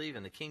NIV, I believe,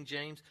 and the King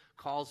James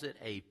calls it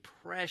a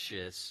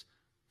precious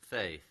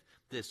faith.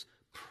 This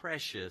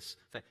precious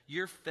faith.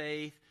 Your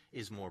faith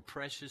is more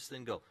precious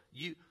than gold.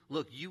 You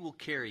will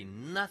carry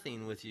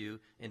nothing with you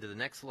into the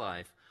next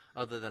life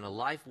other than a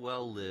life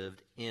well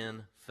lived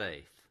in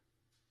faith.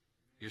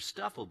 Your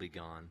stuff will be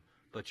gone,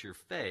 but your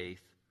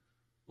faith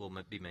will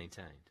be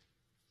maintained.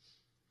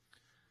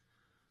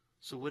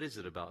 So what is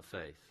it about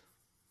faith?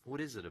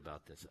 What is it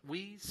about this?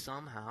 We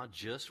somehow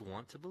just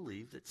want to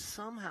believe that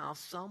somehow,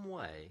 some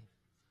way,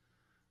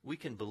 we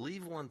can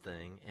believe one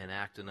thing and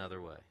act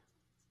another way.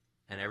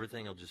 And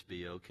everything will just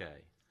be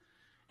okay.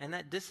 And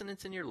that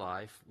dissonance in your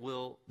life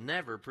will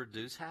never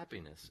produce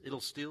happiness.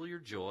 It'll steal your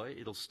joy.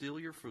 It'll steal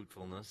your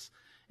fruitfulness.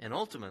 And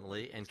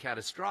ultimately and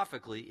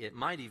catastrophically, it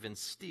might even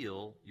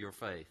steal your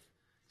faith.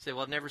 You say,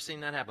 well, I've never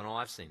seen that happen. Oh,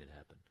 I've seen it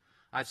happen.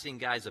 I've seen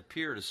guys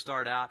appear to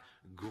start out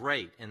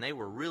great, and they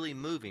were really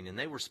moving, and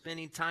they were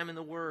spending time in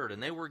the Word,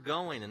 and they were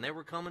going, and they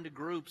were coming to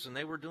groups, and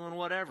they were doing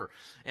whatever.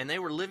 And they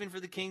were living for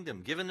the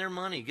kingdom, giving their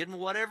money, giving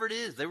whatever it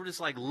is. They were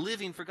just like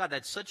living for God.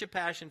 That's such a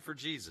passion for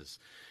Jesus.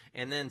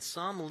 And then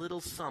some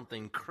little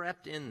something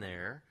crept in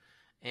there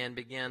and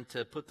began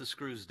to put the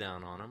screws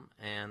down on them,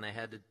 and they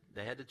had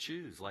to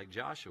choose, like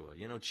Joshua.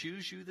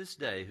 Choose you this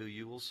day who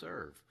you will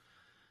serve.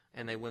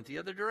 And they went the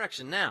other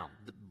direction. Now,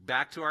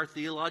 back to our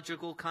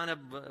theological kind of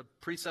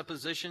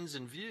presuppositions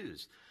and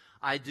views.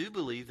 I do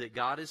believe that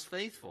God is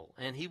faithful,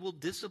 and He will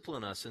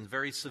discipline us in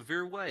very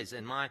severe ways.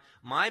 And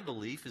my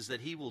belief is that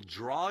He will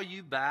draw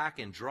you back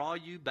and draw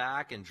you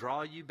back and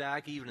draw you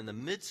back even in the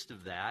midst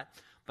of that.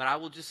 But I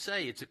will just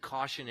say it's a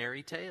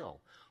cautionary tale.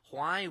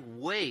 Why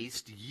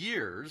waste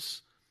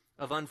years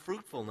of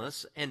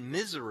unfruitfulness and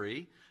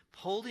misery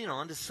holding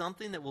on to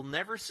something that will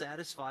never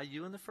satisfy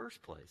you in the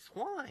first place?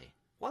 Why?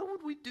 Why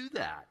would we do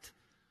that?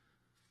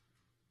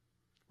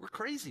 We're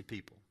crazy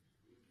people.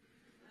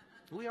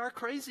 We are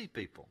crazy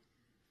people.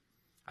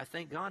 I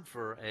thank God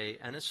for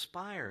an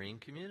aspiring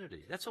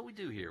community. That's what we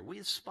do here. We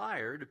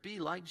aspire to be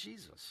like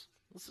Jesus.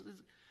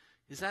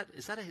 Is that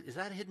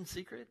a hidden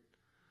secret?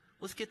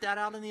 Let's get that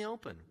out in the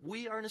open.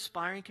 We are an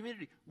aspiring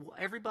community.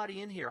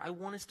 Everybody in here, I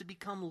want us to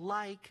become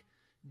like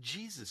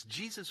Jesus.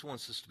 Jesus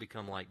wants us to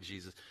become like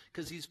Jesus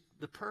because He's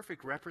the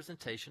perfect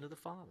representation of the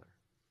Father.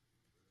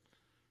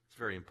 It's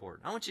very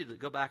important. I want you to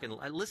go back and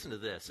listen to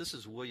this. This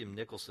is William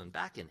Nicholson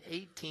back in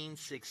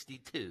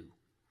 1862.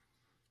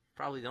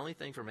 Probably the only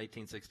thing from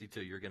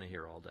 1862 you're going to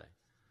hear all day.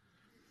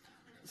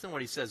 Listen to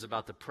what he says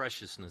about the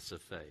preciousness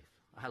of faith.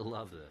 I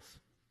love this.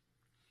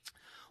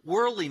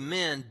 Worldly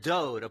men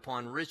dote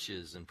upon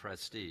riches and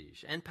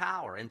prestige and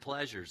power and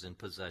pleasures and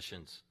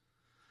possessions.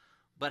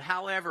 But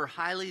however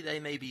highly they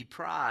may be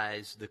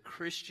prized, the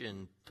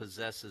Christian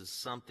possesses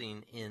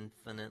something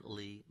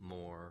infinitely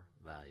more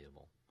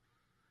valuable.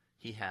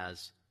 He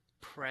has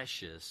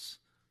precious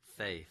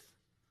faith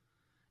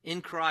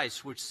in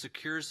Christ, which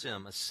secures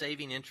him a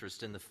saving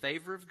interest in the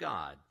favor of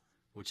God,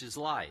 which is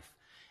life,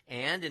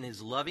 and in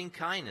His loving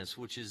kindness,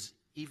 which is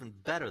even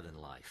better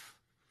than life.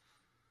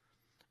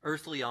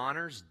 Earthly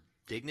honors,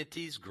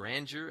 dignities,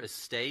 grandeur,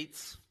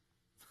 estates,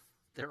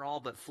 they're all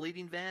but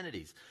fleeting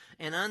vanities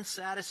and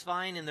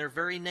unsatisfying in their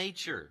very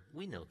nature.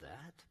 We know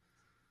that.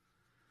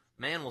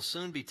 Man will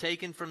soon be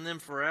taken from them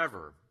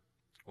forever,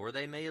 or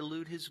they may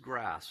elude His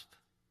grasp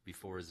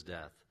before His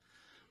death.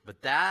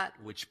 But that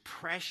which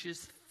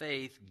precious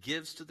faith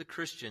gives to the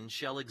Christian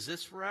shall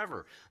exist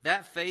forever.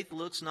 That faith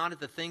looks not at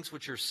the things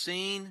which are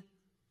seen.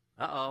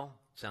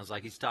 Sounds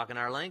like he's talking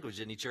our language,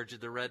 isn't he, Church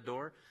at the Red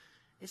Door?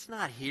 It's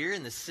not here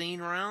in the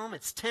seen realm.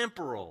 It's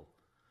temporal.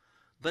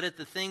 But at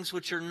the things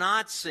which are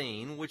not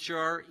seen, which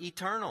are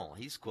eternal.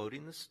 He's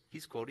quoting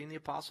the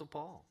Apostle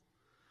Paul.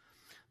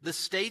 The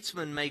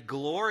statesman may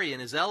glory in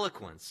his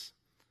eloquence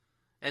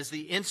as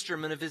the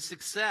instrument of his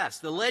success.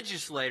 The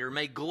legislator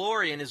may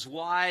glory in his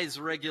wise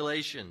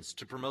regulations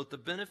to promote the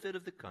benefit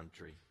of the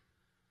country.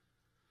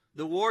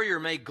 The warrior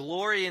may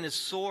glory in his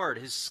sword,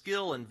 his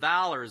skill and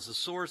valor as the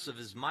source of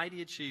his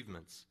mighty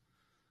achievements.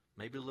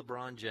 Maybe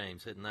LeBron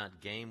James hitting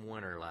that game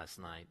winner last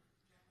night.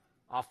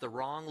 Off the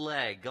wrong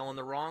leg, going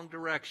the wrong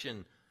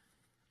direction,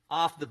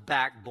 off the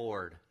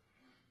backboard.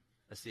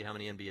 Let's see how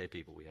many NBA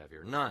people we have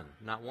here. None.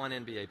 Not one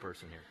NBA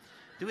person here.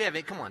 Do we have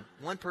it? Come on.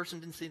 One person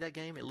didn't see that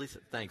game? At least,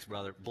 thanks,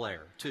 brother.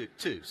 Blair. Two.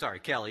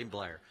 Sorry, Kelly and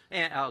Blair.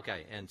 And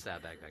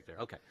Sabak back there.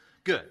 Okay,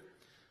 good.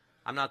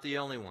 I'm not the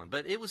only one.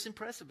 But it was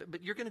impressive.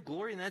 But you're going to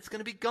glory in that. It's going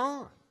to be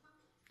gone.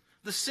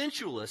 The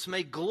sensualist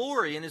may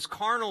glory in his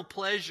carnal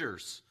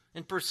pleasures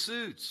and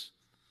pursuits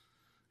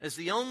as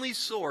the only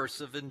source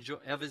of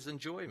his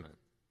enjoyment.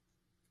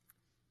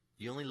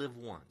 You only live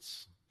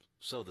once,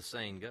 so the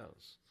saying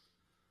goes.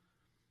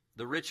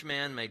 The rich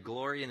man may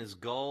glory in his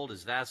gold,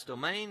 his vast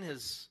domain,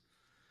 his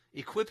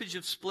equipage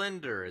of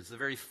splendor, as the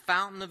very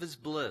fountain of his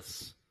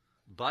bliss.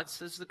 But,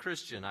 says the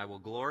Christian, I will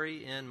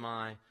glory in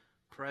my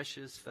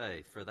precious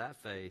faith, for that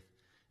faith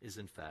is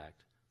in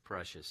fact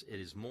precious. It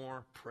is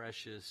more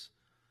precious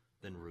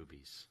than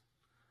rubies.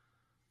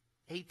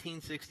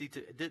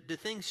 1862. Did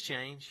things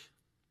change?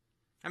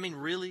 I mean,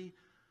 really?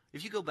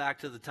 If you go back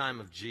to the time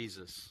of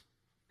Jesus,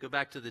 go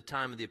back to the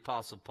time of the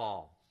Apostle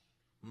Paul,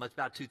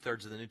 about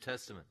 2/3 of the New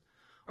Testament,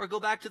 or go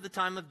back to the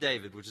time of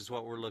David, which is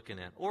what we're looking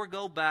at, or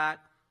go back,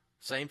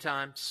 same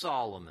time,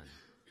 Solomon,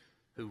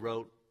 who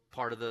wrote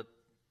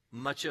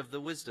much of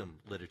the wisdom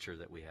literature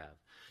that we have.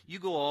 You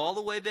go all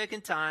the way back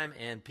in time,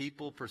 and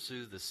people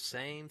pursue the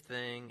same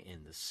thing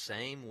in the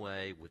same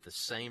way with the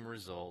same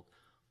result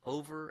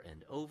over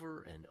and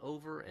over and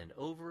over and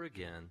over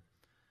again.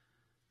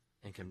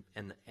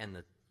 And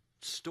the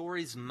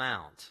stories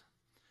mount,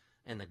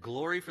 and the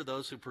glory for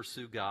those who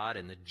pursue God,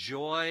 and the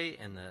joy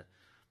and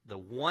the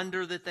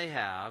wonder that they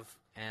have,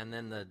 and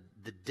then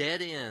the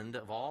dead end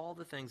of all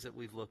the things that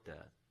we've looked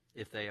at,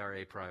 if they are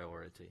a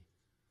priority.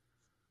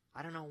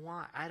 I don't know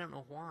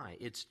why.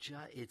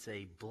 It's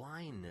a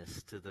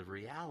blindness to the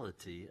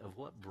reality of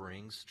what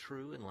brings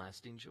true and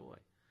lasting joy.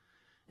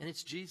 And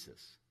it's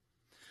Jesus.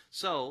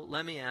 So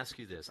let me ask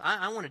you this.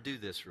 I want to do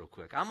this real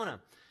quick.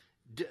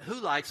 Who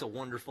likes A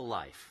Wonderful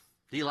Life?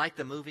 Do you like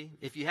the movie?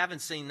 If you haven't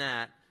seen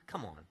that,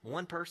 come on,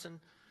 one person.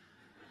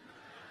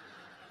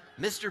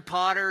 Mr.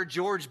 Potter,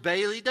 George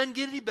Bailey, doesn't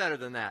get any better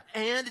than that.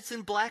 And it's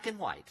in black and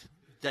white.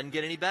 Doesn't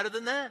get any better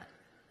than that.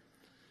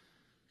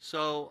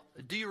 So,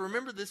 do you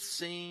remember this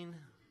scene,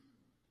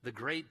 The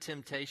Great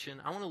Temptation?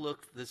 I want to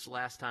look this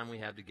last time we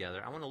have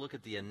together. I want to look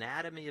at the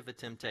anatomy of a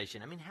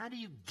temptation. I mean, how do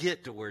you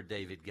get to where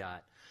David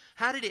got?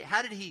 How did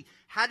he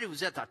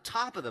was at the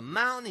top of the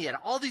mountain. He had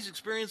all these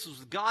experiences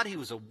with God. He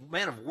was a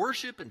man of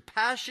worship and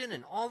passion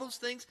and all those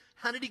things.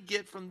 How did he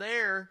get from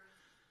there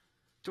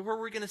to where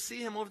we're going to see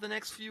him over the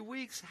next few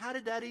weeks? How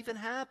did that even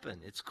happen?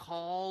 It's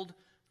called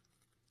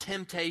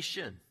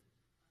temptation.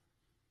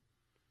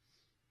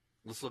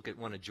 Let's look at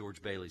one of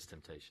George Bailey's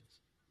temptations.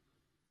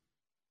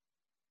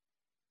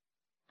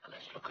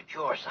 Let's look at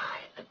your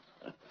side.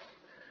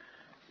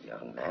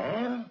 Young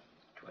man,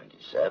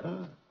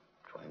 27,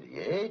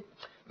 28,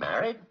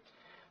 married,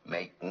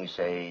 making,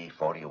 say,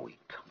 40 a week.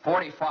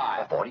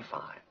 45.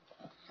 45.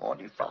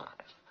 45.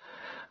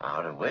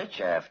 Out of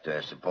which,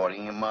 after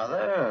supporting your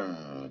mother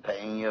and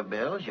paying your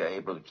bills, you're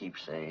able to keep,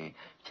 say,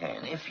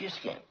 10 if you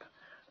skimp.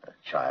 A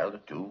child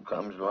or two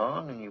comes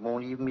along and you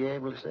won't even be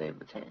able to save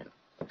the 10.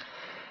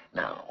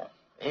 Now,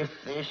 if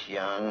this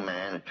young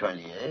man at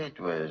 28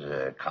 was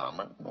a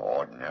common,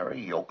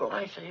 ordinary yokel,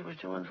 I say he was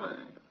doing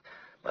fine.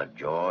 But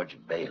George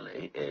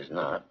Bailey is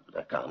not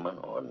a common,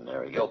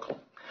 ordinary yokel.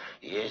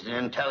 He is an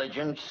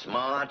intelligent,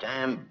 smart,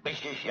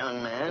 ambitious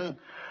young man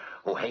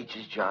who hates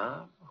his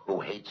job,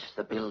 who hates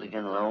the building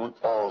and loan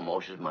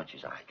almost as much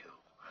as I do.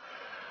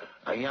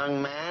 A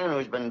young man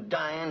who's been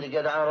dying to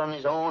get out on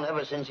his own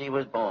ever since he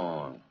was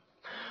born.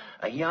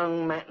 A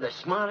young man, the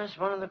smartest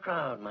one in the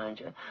crowd, mind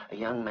you. A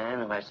young man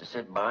who has to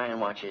sit by and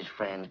watch his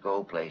friends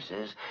go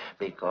places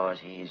because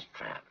he's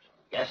trapped.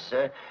 Yes,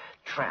 sir,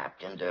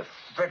 trapped into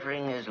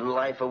frittering his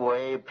life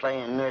away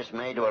playing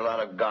nursemaid to a lot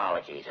of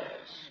garlic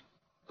eaters.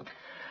 Do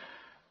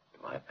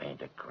I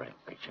paint a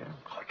correct picture,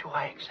 or do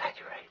I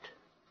exaggerate?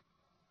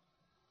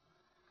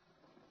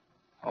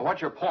 Well,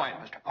 what's your point,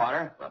 Mr.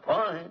 Potter? My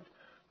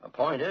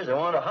point is I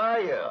want to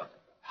hire you.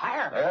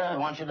 Hire me? I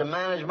want you to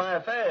manage my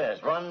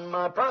affairs, run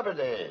my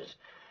properties.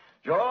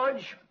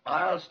 George,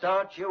 I'll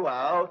start you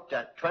out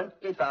at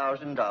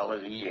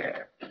 $20,000 a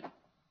year.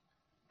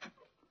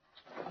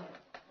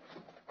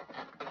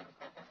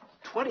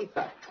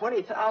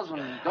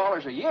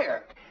 $20,000 a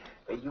year?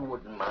 You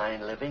wouldn't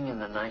mind living in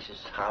the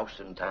nicest house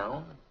in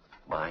town,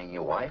 buying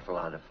your wife a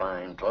lot of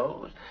fine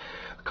clothes,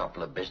 a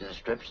couple of business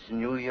trips to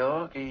New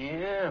York a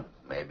year,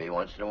 maybe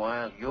once in a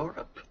while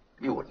Europe.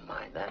 You wouldn't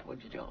mind that,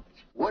 would you, George?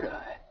 Would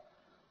I?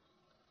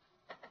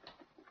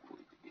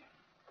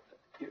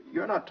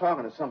 You're not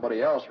talking to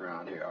somebody else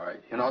around here, are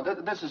you? You know,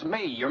 this is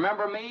me. You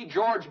remember me?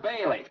 George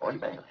Bailey. George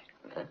Bailey.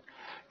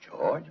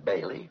 George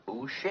Bailey,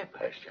 whose ship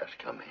has just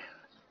come in.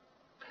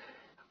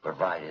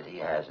 Provided he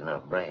has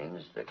enough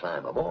brains to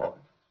climb aboard.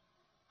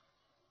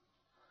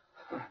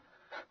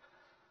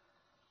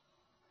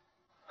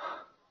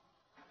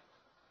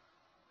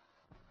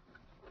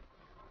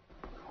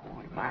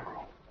 Holy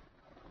mackerel.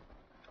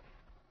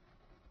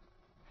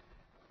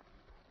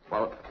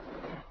 Well,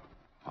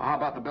 how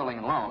about the building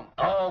and loan?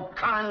 Oh,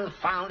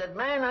 confound it,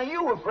 man. Are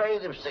you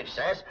afraid of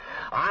success?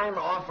 I'm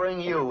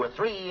offering you a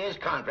 3 years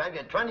contract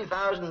at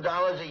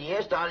 $20,000 a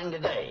year starting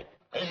today.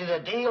 Is it a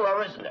deal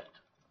or isn't it?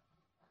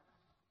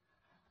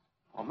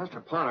 Well,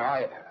 Mr. Plunner,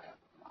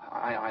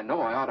 I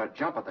know I ought to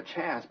jump at the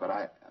chance, but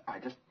I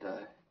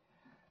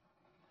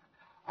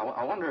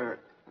wonder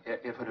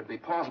if it would be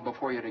possible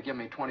for you to give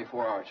me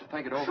 24 hours to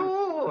think it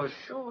over.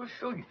 Sure.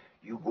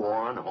 You go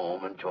on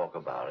home and talk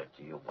about it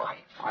to your wife.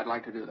 I'd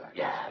like to do that.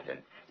 Yeah,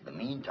 then in the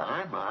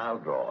meantime, I'll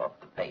draw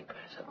up the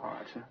papers. All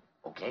right, sir.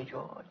 Okay,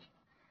 George?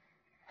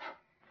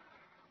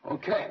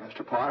 Okay,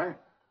 Mr. Potter.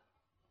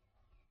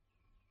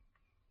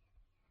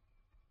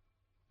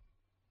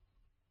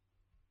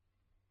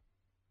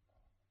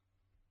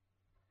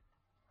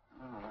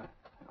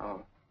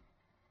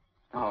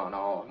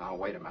 No,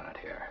 wait a minute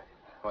here.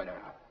 Wait a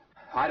minute.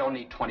 I don't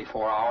need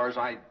 24 hours.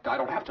 I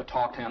don't have to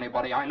talk to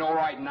anybody. I know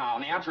right now.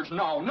 And the answer's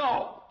no.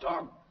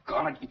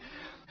 Doggone it.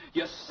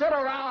 You sit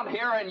around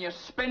here and you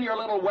spin your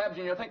little webs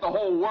and you think the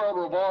whole world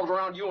revolves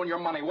around you and your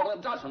money. Well,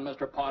 it doesn't,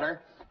 Mr.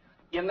 Potter.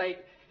 In the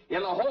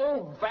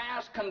whole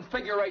vast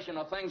configuration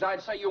of things,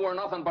 I'd say you were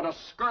nothing but a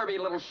scurvy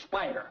little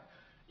spider.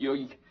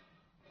 And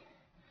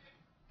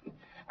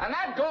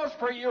that goes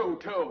for you,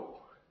 too.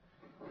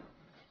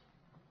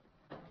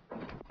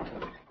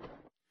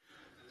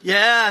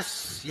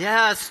 Yes.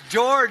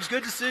 George,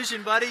 good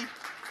decision, buddy.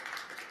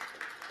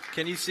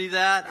 Can you see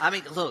that? I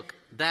mean, look,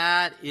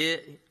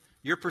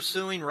 you're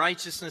pursuing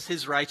righteousness.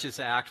 His righteous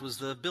act was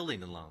the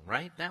building and loan,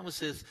 right? That was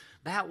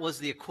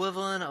the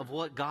equivalent of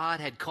what God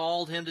had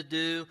called him to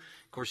do.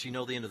 Of course, you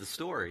know the end of the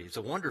story. It's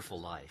a wonderful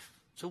life.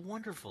 It's a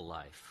wonderful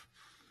life.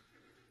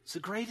 It's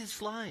the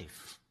greatest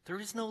life. There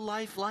is no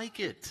life like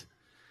it.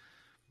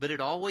 But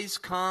it always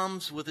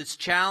comes with its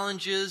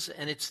challenges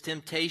and its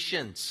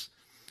temptations.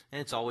 And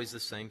it's always the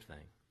same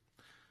thing.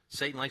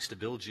 Satan likes to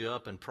build you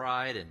up in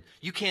pride, and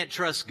you can't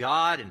trust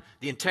God and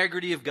the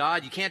integrity of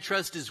God. You can't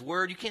trust His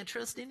Word. You can't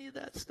trust any of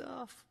that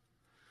stuff.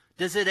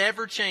 Does it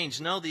ever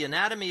change? No, the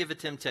anatomy of a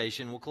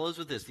temptation, we'll close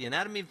with this. The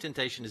anatomy of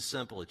temptation is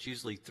simple. It's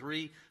usually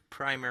three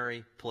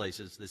primary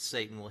places that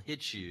Satan will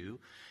hit you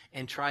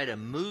and try to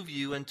move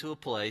you into a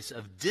place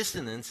of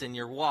dissonance in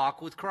your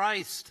walk with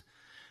Christ.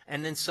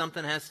 And then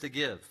something has to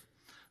give.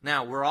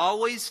 Now, we're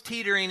always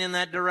teetering in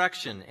that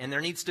direction, and there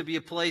needs to be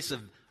a place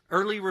of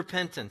early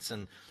repentance,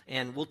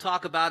 and we'll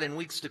talk about in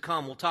weeks to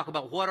come, we'll talk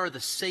about what are the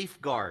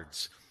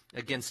safeguards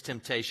against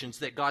temptations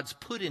that God's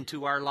put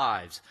into our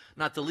lives,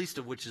 not the least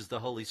of which is the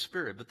Holy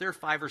Spirit. But there are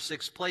 5 or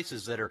 6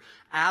 places that are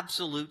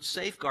absolute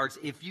safeguards.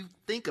 If you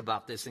think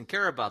about this and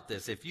care about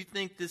this, if you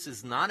think this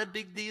is not a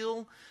big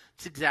deal,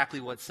 it's exactly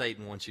what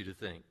Satan wants you to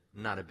think.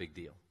 Not a big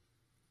deal.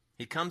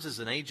 He comes as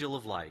an angel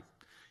of light.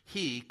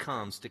 He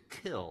comes to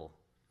kill,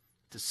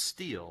 to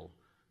steal,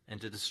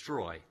 and to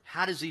destroy.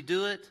 How does he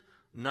do it?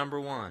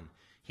 Number 1,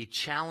 he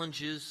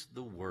challenges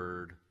the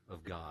Word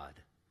of God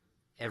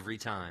every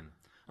time.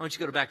 I want you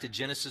to go back to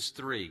Genesis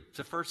 3. It's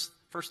the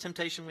first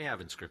temptation we have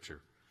in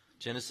Scripture.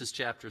 Genesis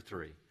chapter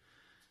 3.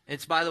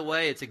 By the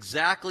way, it's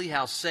exactly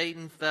how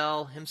Satan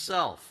fell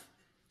himself.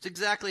 It's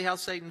exactly how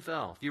Satan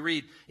fell. If you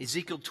read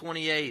Ezekiel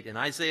 28 and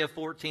Isaiah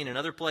 14 and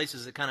other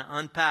places that kind of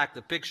unpack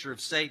the picture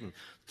of Satan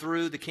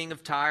through the king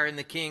of Tyre and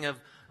the king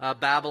of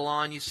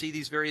Babylon, you see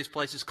these various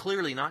places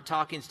clearly it's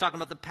talking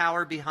about the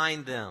power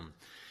behind them.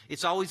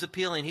 It's always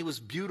appealing. He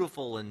was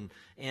beautiful, and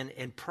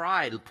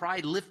pride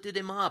lifted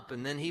him up,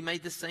 and then he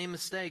made the same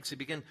mistakes. He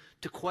began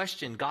to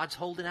question, God's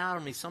holding out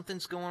on me.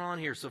 Something's going on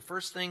here. So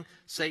first thing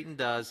Satan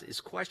does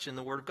is question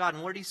the Word of God.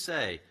 And what did he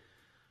say?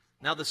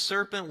 Now the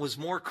serpent was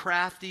more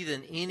crafty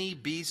than any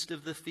beast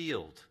of the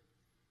field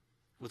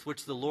with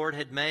which the Lord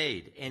had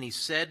made. And he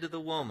said to the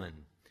woman,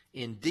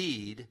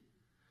 indeed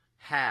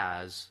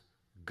has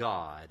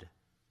God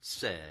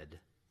said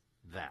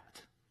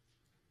that.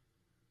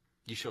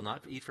 You shall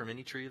not eat from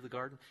any tree of the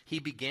garden. He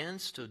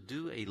begins to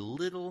do a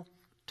little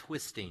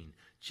twisting,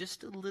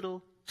 just a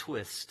little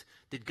twist.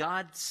 Did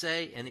God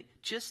say, and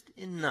just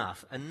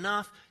enough,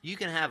 you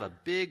can have a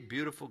big,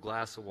 beautiful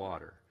glass of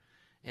water,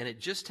 and it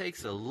just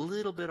takes a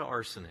little bit of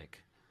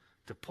arsenic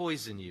to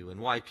poison you and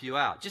wipe you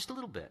out. Just a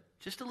little bit,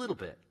 just a little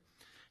bit.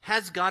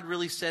 Has God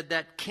really said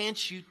that?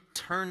 Can't you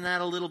turn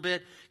that a little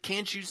bit?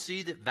 Can't you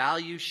see that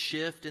values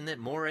shift and that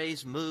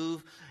mores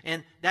move?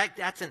 And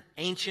that's an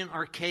ancient,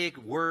 archaic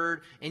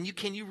word. And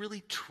can you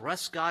really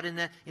trust God in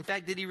that? In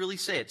fact, did he really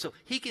say it? So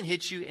he can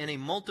hit you in a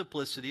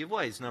multiplicity of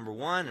ways. Number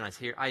 1,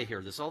 and I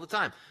hear this all the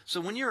time.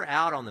 So when you're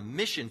out on the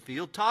mission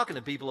field talking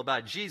to people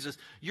about Jesus,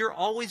 you're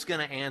always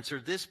going to answer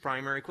this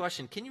primary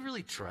question. Can you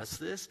really trust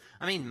this?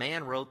 I mean,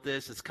 man wrote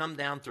this. It's come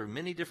down through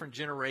many different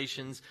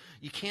generations.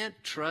 You can't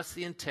trust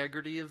the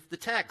integrity of the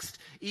text.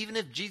 Even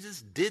if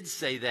Jesus did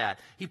say that,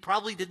 he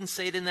probably didn't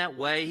say it in that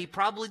way. He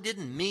probably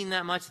didn't mean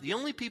that much. The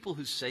only people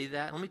who say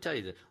that, let me tell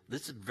you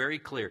this is very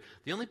clear.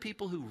 The only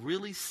people who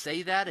really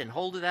say that and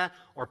hold to that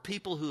are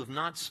people who have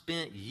not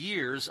spent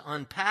years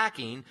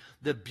unpacking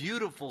the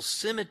beautiful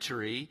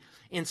symmetry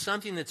in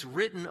something that's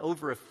written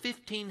over a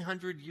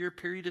 1,500-year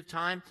period of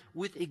time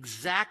with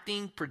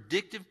exacting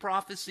predictive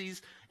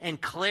prophecies and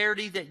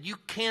clarity that you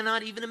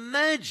cannot even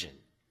imagine.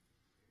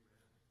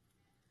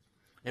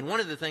 And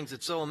one of the things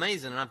that's so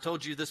amazing, and I've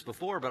told you this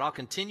before, but I'll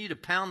continue to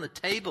pound the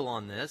table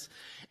on this,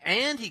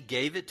 and he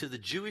gave it to the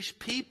Jewish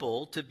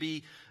people to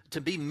be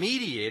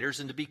mediators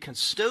and to be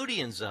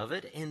custodians of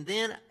it, and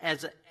then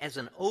as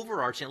an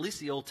overarching, at least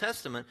the Old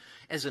Testament,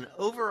 as an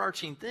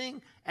overarching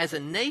thing, as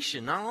a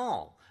nation, not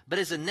all, but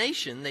as a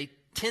nation, they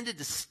tended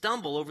to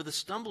stumble over the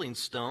stumbling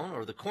stone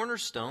or the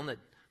cornerstone that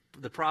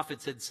the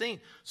prophets had seen.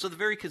 So the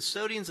very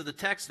custodians of the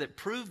text that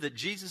prove that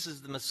Jesus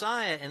is the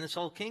Messiah and this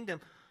whole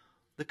kingdom,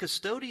 the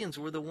custodians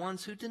were the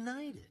ones who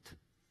denied it.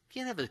 You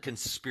can't have a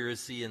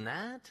conspiracy in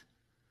that.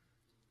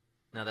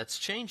 Now that's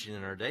changing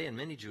in our day, and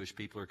many Jewish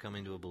people are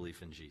coming to a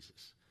belief in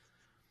Jesus.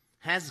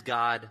 Has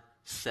God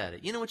said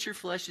it? You know what your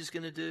flesh is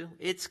going to do?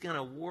 It's going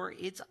to work.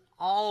 It's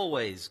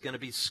always going to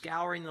be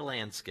scouring the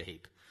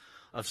landscape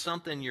of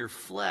something your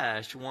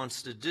flesh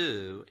wants to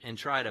do and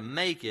try to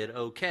make it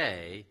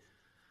okay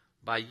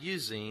by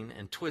using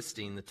and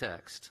twisting the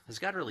text. Has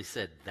God really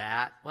said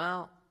that?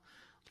 Well,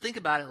 think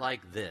about it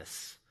like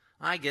this.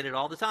 I get it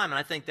all the time, and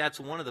I think that's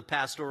one of the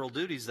pastoral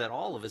duties that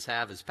all of us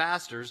have as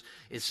pastors,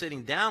 is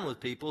sitting down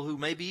with people who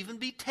maybe even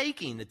be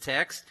taking the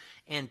text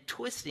and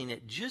twisting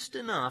it just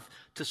enough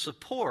to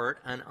support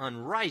an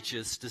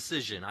unrighteous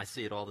decision. I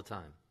see it all the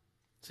time.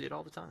 See it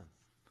all the time.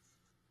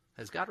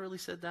 Has God really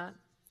said that?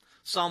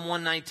 Psalm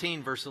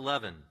 119, verse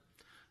 11.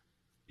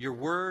 Your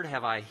word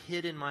have I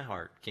hid in my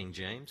heart, King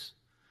James,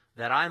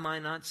 that I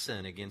might not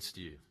sin against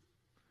you.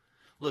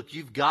 Look,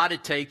 you've got to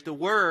take the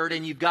word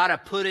and you've got to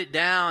put it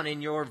down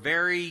in your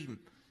very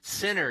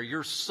center,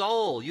 your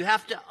soul. You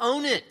have to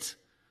own it.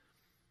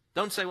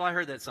 Don't say, well, I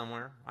heard that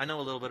somewhere. I know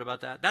a little bit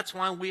about that. That's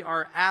why we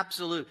are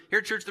absolute. Here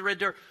at Church of the Red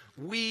Door,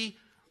 we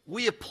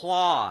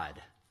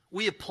applaud.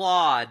 We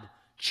applaud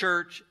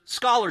church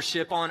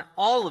scholarship on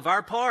all of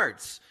our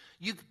parts.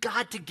 You've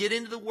got to get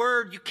into the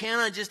Word. You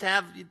cannot just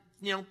have,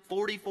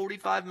 40,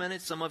 45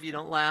 minutes, some of you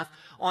don't laugh,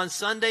 on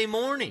Sunday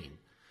morning.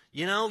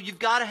 You've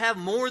got to have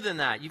more than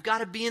that. You've got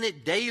to be in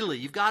it daily.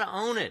 You've got to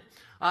own it.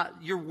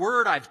 Your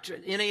Word,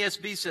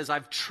 NASB says,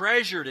 I've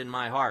treasured in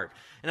my heart.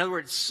 In other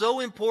words, it's so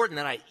important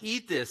that I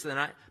eat this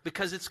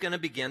because it's going to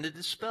begin to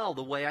dispel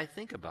the way I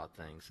think about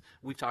things.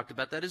 We've talked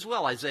about that as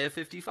well. Isaiah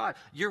 55.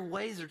 Your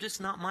ways are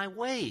just not my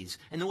ways.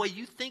 And the way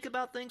you think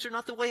about things are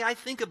not the way I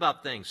think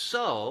about things.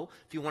 So,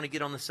 if you want to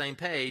get on the same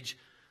page,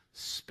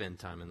 spend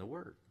time in the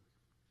Word.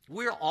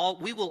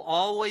 We will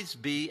always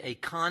be a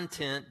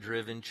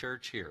content-driven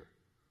church here.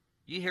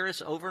 You hear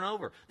us over and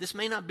over. This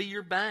may not be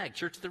your bag.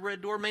 Church at the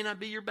Red Door may not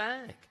be your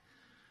bag.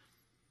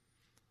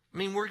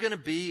 We're going to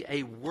be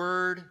a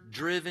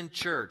Word-driven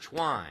church.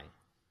 Why?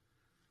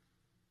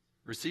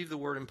 Receive the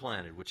Word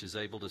implanted, which is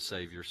able to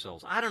save your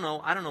souls. I don't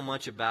know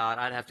much about.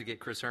 I'd have to get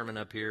Chris Herman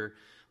up here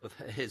with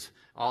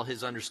all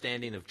his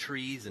understanding of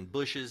trees and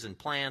bushes and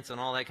plants and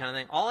all that kind of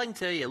thing. All I can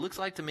tell you, it looks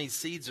like to me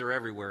seeds are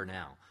everywhere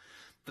now.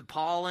 The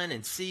pollen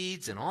and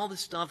seeds and all this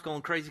stuff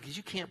going crazy because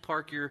you can't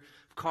park your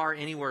car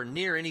anywhere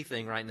near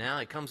anything right now.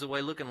 It comes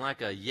away looking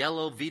like a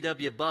yellow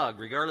VW bug,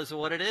 regardless of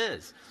what it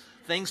is.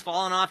 Things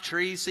falling off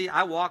trees. See,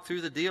 I walk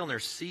through the deal, and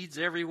there's seeds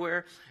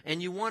everywhere.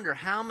 And you wonder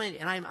how many,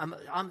 and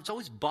it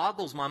always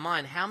boggles my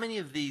mind, how many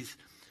of these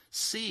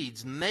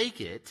seeds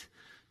make it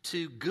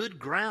to good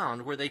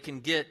ground where they can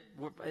get,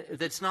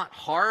 that's not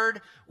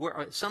hard,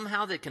 where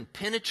somehow they can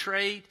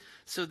penetrate,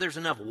 so there's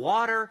enough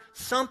water,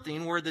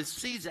 something where the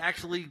seeds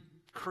actually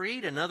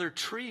create another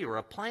tree or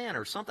a plant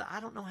or something. I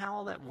don't know how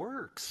all that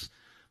works.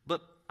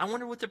 But I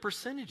wonder what the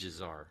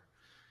percentages are,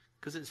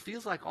 because it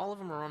feels like all of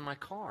them are on my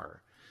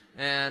car.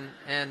 And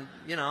then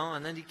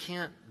you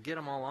can't get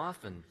them all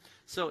off. And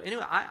so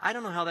anyway, I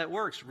don't know how that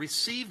works.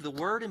 Receive the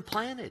Word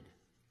implanted.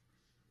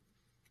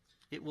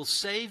 It will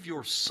save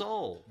your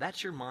soul.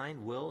 That's your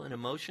mind, will, and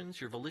emotions,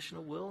 your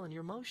volitional will and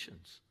your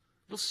emotions.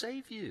 It'll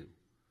save you.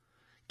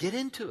 Get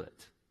into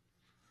it.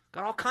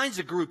 Got all kinds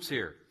of groups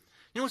here.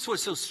 What's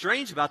so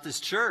strange about this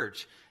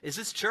church is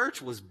this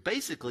church was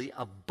basically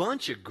a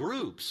bunch of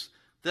groups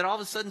that all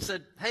of a sudden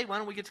said, hey, why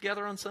don't we get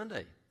together on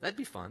Sunday? That'd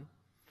be fun.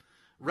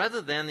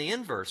 Rather than the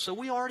inverse. So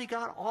we already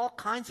got all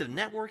kinds of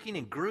networking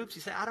and groups.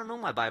 You say, I don't know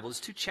my Bible. It's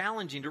too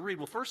challenging to read.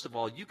 Well, first of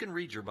all, you can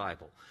read your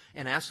Bible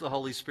and ask the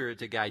Holy Spirit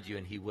to guide you,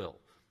 and He will.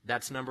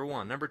 That's number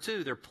one. Number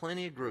two, there are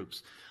plenty of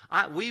groups.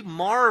 We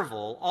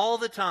marvel all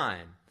the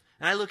time.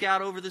 And I look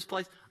out over this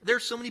place.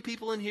 There's so many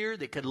people in here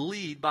that could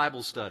lead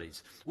Bible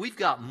studies. We've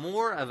got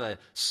more of a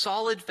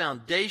solid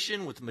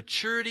foundation with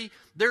maturity.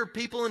 There are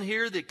people in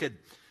here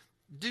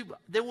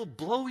that will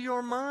blow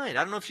your mind.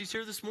 I don't know if she's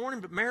here this morning,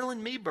 but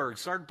Marilyn Meeberg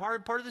started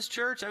part of this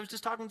church. I was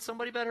just talking to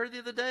somebody about her the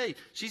other day.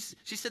 She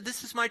said,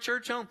 this is my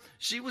church home.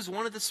 She was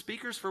one of the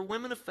speakers for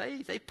Women of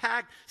Faith. They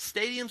packed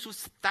stadiums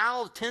with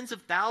tens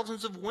of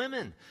thousands of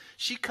women.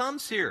 She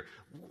comes here.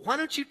 Why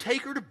don't you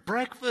take her to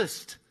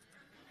breakfast?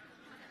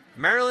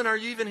 Marilyn, are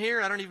you even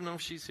here? I don't even know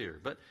if she's here.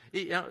 But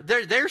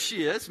there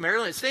she is,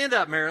 Marilyn. Stand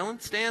up,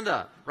 Marilyn. Stand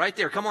up. Right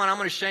there. Come on, I'm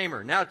going to shame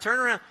her. Now turn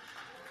around.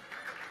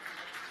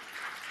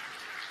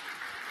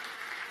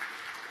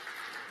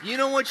 You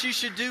know what you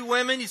should do,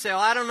 women? You say, oh,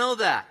 I don't know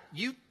that.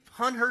 You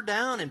hunt her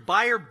down and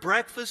buy her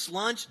breakfast,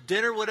 lunch,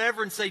 dinner,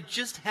 whatever, and say,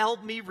 just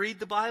help me read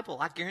the Bible.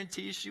 I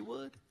guarantee you she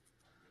would.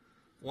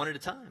 One at a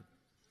time.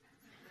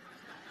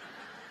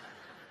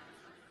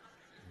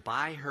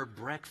 Buy her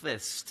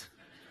breakfast.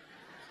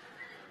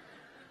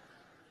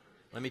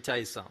 Let me tell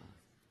you something.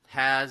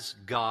 Has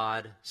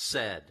God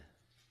said?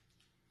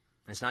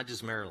 And it's not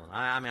just Marilyn.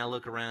 I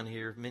look around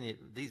here, many of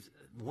these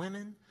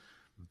women,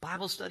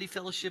 Bible study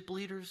fellowship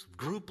leaders,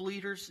 group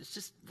leaders, it's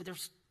just,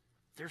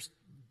 there's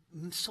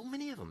so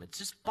many of them. It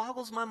just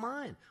boggles my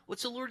mind.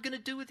 What's the Lord going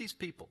to do with these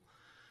people?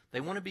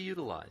 They want to be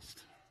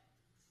utilized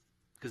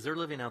because they're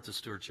living out the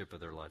stewardship of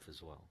their life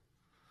as well.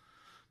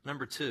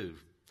 Number two,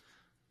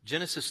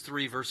 Genesis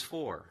 3, verse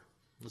 4.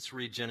 Let's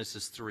read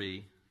Genesis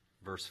 3,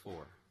 verse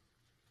 4.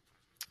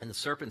 And the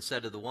serpent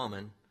said to the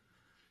woman,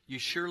 you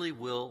surely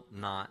will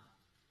not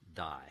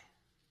die.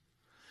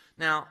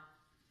 Now,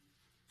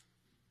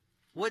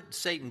 what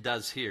Satan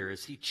does here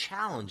is he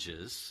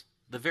challenges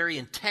the very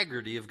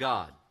integrity of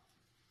God.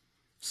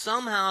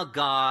 Somehow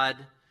God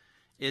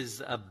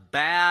is a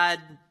bad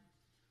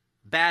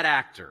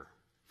actor.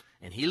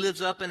 And he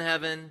lives up in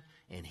heaven,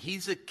 and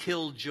he's a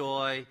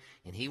killjoy,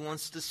 and he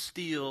wants to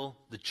steal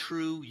the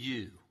true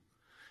you.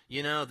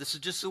 This is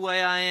just the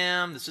way I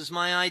am. This is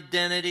my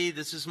identity.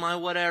 This is my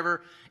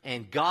whatever.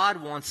 And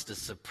God wants to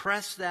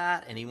suppress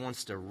that, and He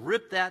wants to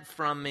rip that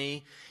from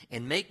me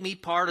and make me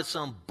part of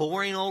some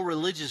boring old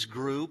religious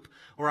group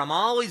where I'm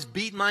always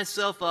beating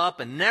myself up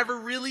and never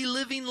really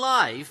living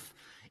life.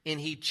 And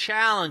He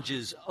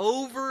challenges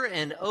over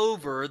and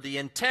over the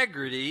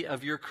integrity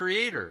of your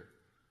Creator,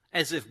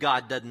 as if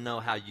God doesn't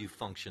know how you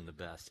function the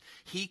best.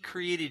 He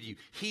created you.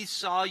 He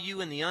saw you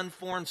in the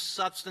unformed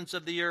substance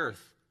of the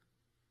earth.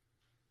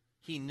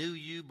 He knew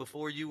you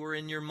before you were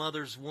in your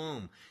mother's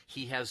womb.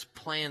 He has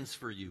plans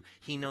for you.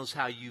 He knows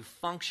how you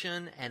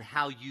function and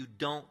how you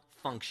don't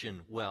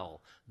function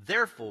well.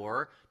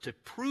 Therefore, to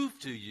prove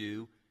to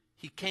you,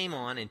 he came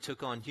on and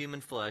took on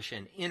human flesh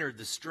and entered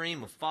the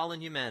stream of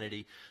fallen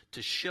humanity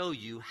to show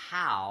you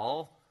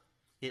how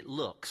it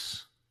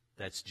looks.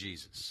 That's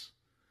Jesus.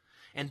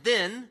 And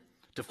then,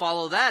 to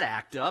follow that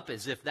act up,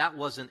 as if that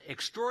wasn't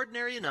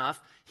extraordinary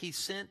enough, he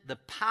sent the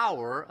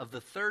power of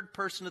the third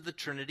person of the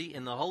Trinity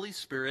in the Holy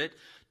Spirit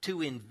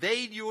to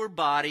invade your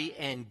body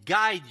and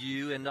guide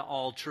you into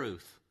all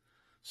truth,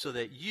 so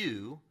that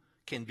you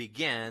can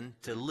begin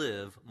to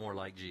live more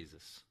like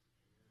Jesus.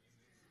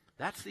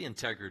 That's the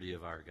integrity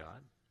of our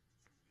God.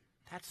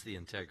 That's the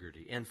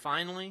integrity. And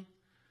finally,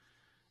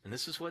 and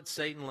this is what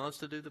Satan loves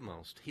to do the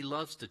most, he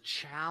loves to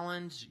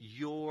challenge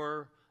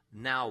your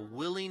now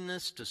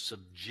willingness to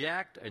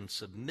subject and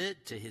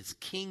submit to his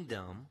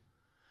kingdom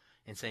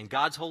and saying,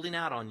 God's holding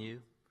out on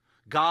you.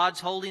 God's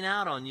holding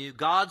out on you.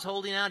 God's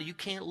holding out. You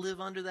can't live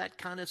under that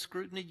kind of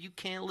scrutiny. You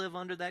can't live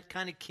under that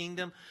kind of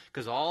kingdom,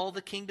 because all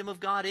the kingdom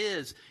of God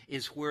is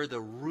where the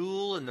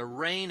rule and the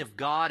reign of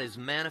God is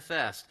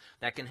manifest.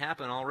 That can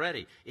happen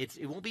already.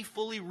 It won't be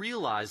fully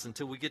realized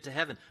until we get to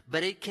heaven,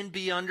 but it can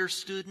be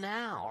understood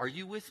now. Are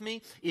you with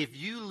me? If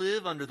you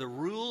live under the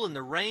rule and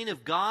the reign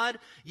of God,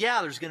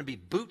 yeah, there's going to be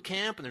boot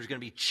camp and there's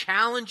going to be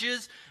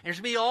challenges and there's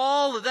going to be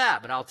all of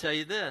that. But I'll tell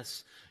you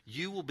this.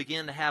 You will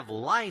begin to have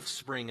life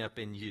spring up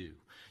in you.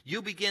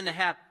 You'll begin to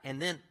have,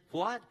 and then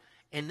what?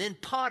 And then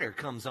Potter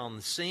comes on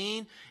the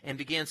scene and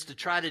begins to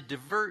try to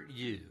divert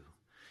you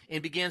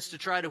and begins to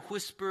try to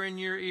whisper in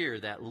your ear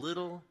that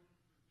little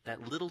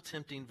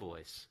tempting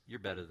voice. You're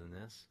better than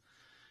this.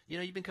 You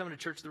know, you've been coming to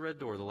Church of the Red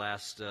Door the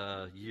last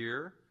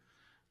year,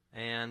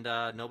 and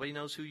nobody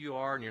knows who you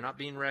are, and you're not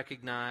being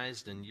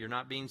recognized, and you're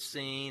not being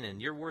seen,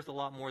 and you're worth a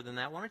lot more than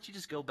that. Why don't you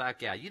just go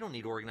back out? You don't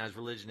need organized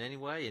religion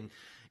anyway, and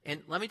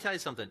let me tell you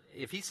something.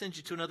 If he sends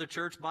you to another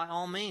church, by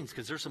all means,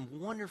 because there's some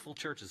wonderful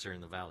churches here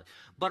in the valley.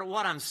 But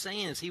what I'm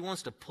saying is he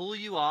wants to pull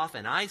you off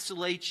and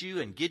isolate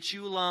you and get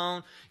you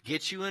alone,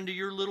 get you into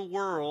your little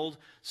world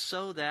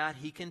so that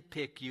he can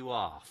pick you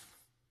off.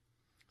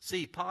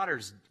 See,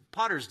 Potter's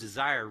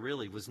desire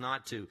really was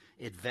not to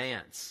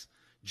advance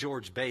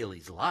George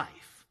Bailey's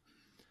life.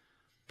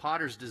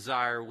 Potter's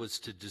desire was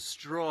to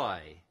destroy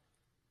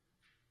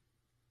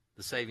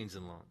the savings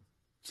and loan.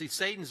 See,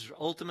 Satan's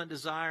ultimate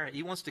desire,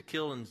 he wants to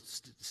kill and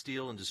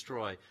steal and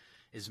destroy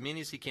as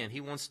many as he can. He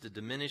wants to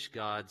diminish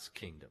God's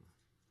kingdom.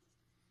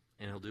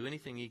 And he'll do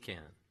anything he can.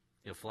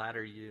 He'll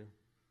flatter you.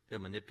 He'll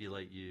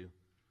manipulate you.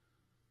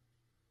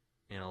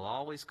 And he'll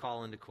always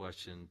call into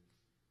question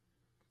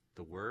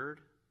the Word,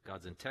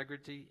 God's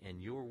integrity,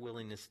 and your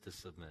willingness to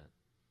submit.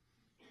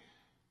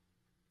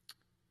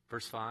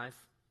 Verse 5,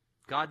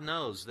 God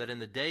knows that in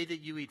the day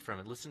that you eat from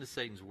it, listen to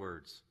Satan's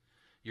words,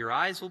 your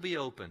eyes will be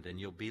opened and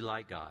you'll be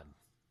like God,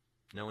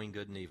 knowing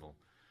good and evil.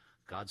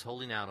 God's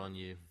holding out on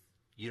you.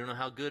 You don't know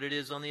how good it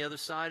is on the other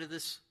side of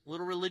this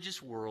little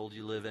religious world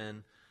you live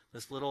in,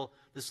 this little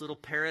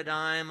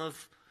paradigm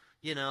of,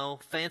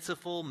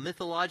 fanciful,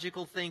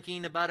 mythological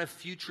thinking about a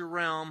future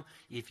realm.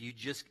 If you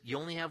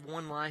only have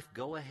one life,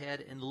 go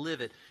ahead and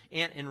live it.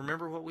 And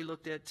remember what we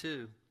looked at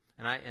too.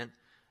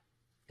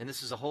 And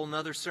this is a whole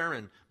nother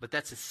sermon, but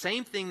that's the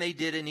same thing they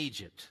did in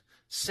Egypt.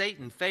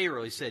 Satan,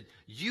 Pharaoh, he said,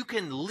 you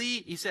can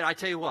leave. He said, I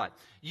tell you what,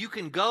 you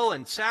can go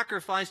and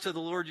sacrifice to the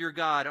Lord your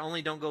God,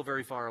 only don't go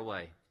very far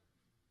away.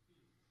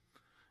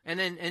 And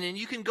then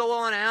you can go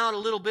on out a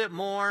little bit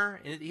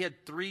more. And he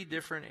had 3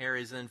 different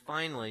areas. And then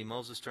finally,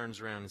 Moses turns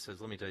around and says,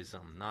 let me tell you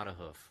something, not a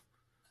hoof.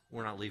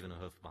 We're not leaving a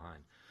hoof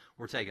behind.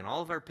 We're taking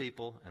all of our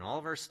people and all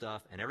of our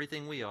stuff and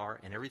everything we are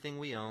and everything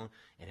we own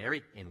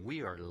and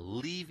we are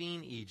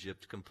leaving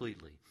Egypt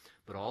completely.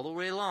 But all the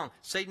way along,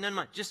 Satan doesn't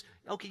mind.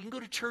 You can go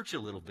to church a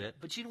little bit,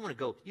 but you don't want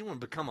to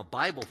become a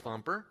Bible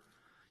thumper.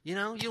 You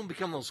don't want to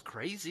become those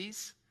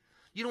crazies.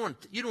 You don't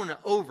want to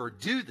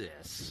overdo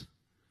this.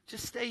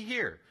 Just stay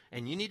here.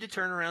 And you need to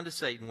turn around to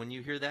Satan when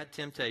you hear that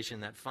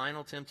temptation, that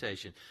final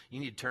temptation. You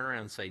need to turn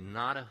around and say,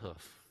 not a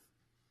hoof.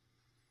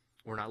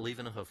 We're not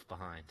leaving a hoof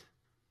behind.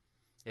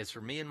 As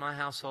for me and my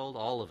household,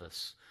 all of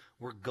us,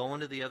 we're going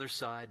to the other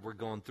side. We're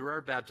going through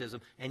our baptism.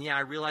 And yeah,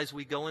 I realize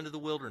we go into the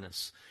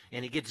wilderness.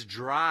 And it gets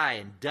dry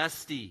and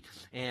dusty.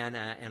 And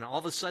all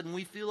of a sudden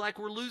we feel like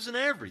we're losing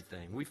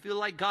everything. We feel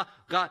like God.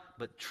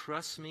 But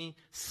trust me,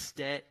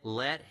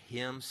 let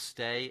him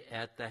stay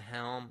at the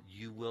helm.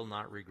 You will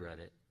not regret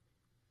it.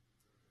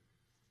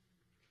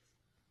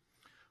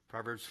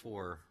 Proverbs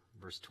 4,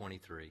 verse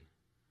 23.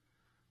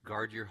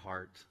 Guard your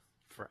heart,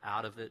 for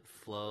out of it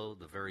flow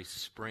the very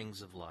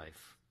springs of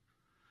life.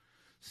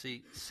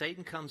 See,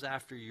 Satan comes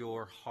after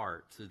your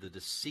heart through the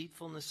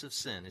deceitfulness of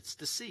sin. It's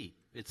deceit.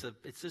 It's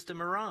just a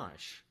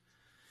mirage.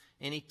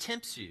 And he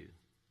tempts you.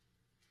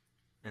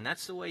 And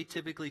that's the way he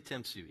typically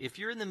tempts you. If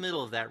you're in the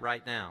middle of that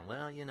right now,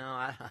 well,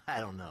 I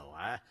don't know.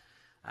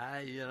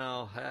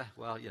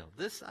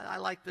 This, I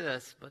like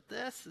this, but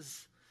this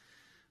is,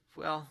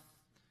 I'll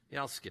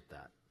skip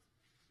that.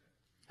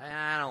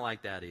 I don't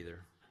like that either.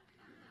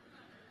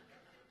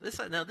 This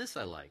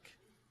I like.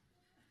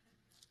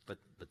 But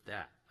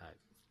that,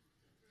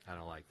 I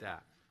don't like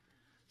that.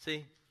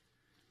 See,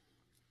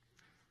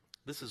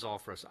 this is all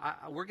for us.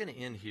 We're going to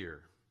end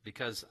here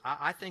because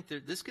I think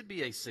that this could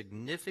be a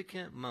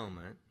significant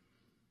moment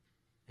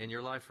in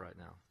your life right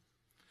now.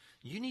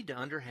 You need to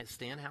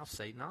understand how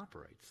Satan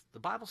operates. The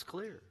Bible's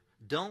clear.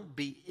 Don't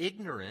be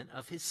ignorant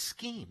of his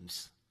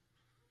schemes.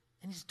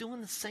 And he's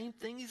doing the same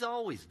thing he's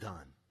always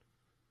done.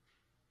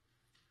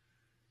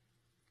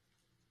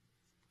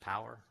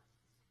 Power,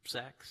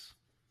 sex,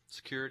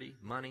 security,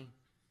 money.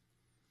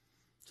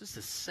 Just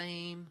the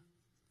same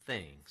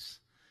things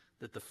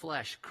that the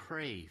flesh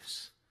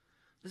craves.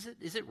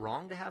 Is it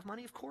wrong to have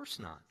money? Of course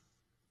not.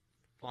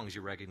 As long as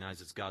you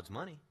recognize it's God's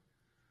money.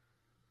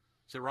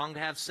 Is it wrong to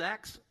have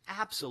sex?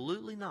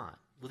 Absolutely not.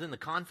 Within the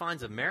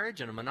confines of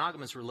marriage and a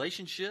monogamous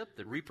relationship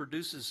that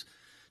reproduces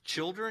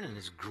children and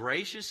is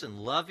gracious and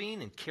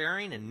loving and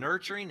caring and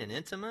nurturing and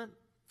intimate,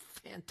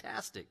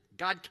 fantastic.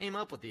 God came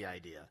up with the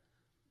idea.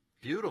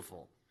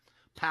 Beautiful.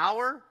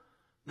 Power?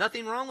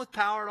 Nothing wrong with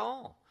power at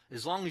all.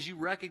 As long as you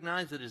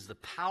recognize that it is the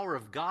power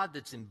of God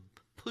that's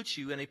puts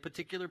you in a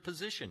particular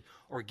position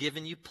or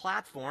given you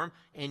platform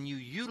and you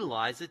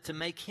utilize it to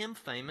make him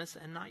famous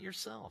and not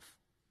yourself.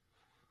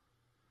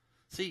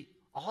 See,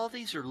 all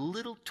these are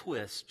little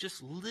twists,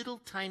 just little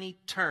tiny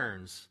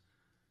turns.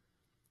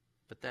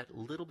 But that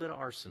little bit of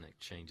arsenic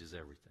changes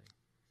everything.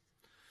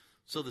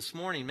 So this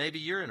morning, maybe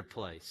you're in a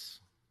place.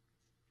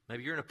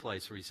 Maybe you're in a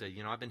place where you say,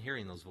 I've been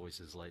hearing those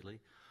voices lately.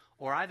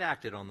 Or I've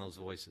acted on those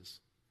voices.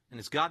 And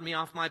it's gotten me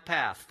off my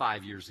path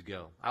 5 years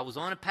ago. I was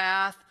on a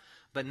path,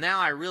 but now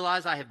I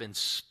realize I have been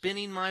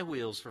spinning my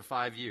wheels for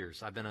 5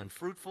 years. I've been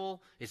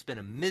unfruitful. It's been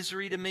a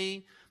misery to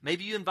me.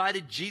 Maybe you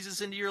invited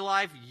Jesus into your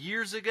life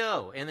years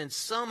ago, and then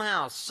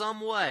somehow,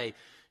 some way,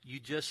 you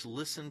just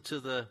listen to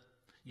the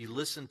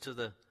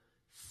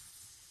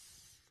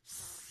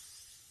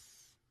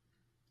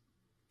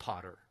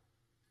potter,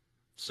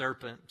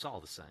 serpent. It's all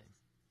the same.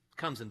 It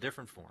comes in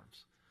different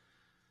forms.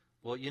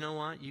 Well, you know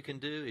what you can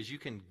do is you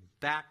can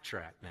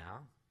backtrack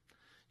now.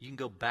 You can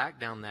go back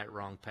down that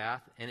wrong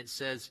path, and it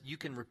says you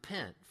can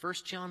repent. 1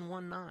 John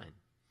 1:9.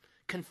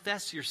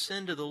 Confess your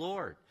sin to the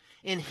Lord,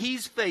 and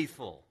he's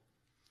faithful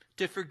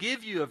to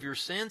forgive you of your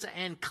sins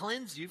and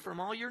cleanse you from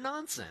all your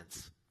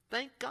nonsense.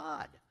 Thank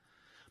God.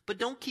 But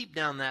don't keep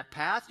down that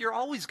path. You're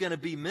always going to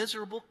be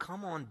miserable.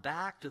 Come on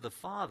back to the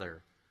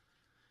Father.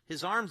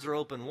 His arms are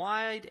open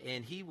wide,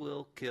 and he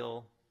will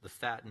kill the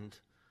fattened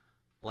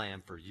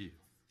lamb for you.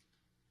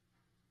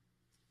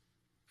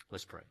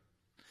 Let's pray.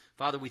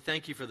 Father, we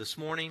thank you for this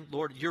morning.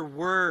 Lord, your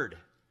word.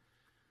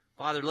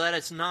 Father, let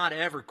us not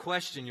ever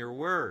question your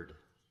word.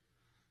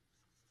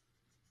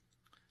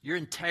 Your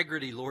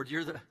integrity, Lord,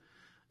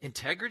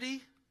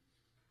 integrity?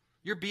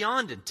 You're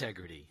beyond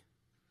integrity.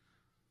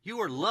 You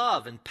are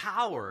love and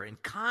power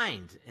and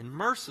kind and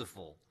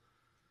merciful.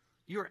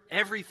 You are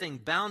everything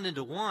bound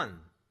into one.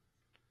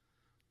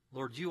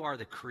 Lord, you are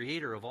the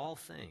creator of all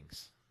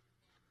things.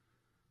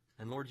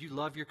 And Lord, you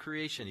love your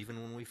creation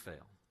even when we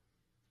fail.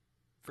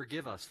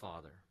 Forgive us,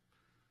 Father,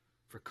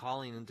 for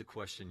calling into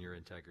question your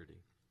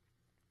integrity.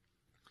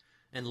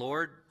 And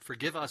Lord,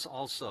 forgive us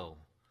also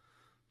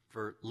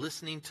for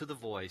listening to the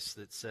voice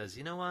that says,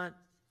 you know what?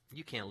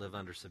 You can't live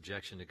under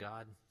subjection to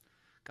God.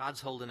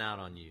 God's holding out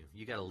on you.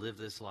 You got to live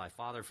this life.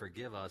 Father,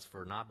 forgive us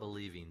for not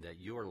believing that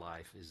your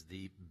life is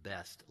the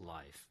best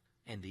life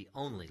and the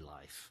only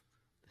life.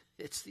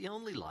 It's the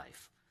only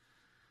life.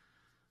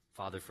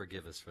 Father,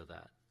 forgive us for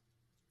that.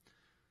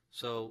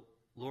 So,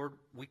 Lord,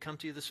 we come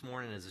to you this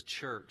morning as a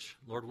church.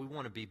 Lord, we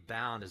want to be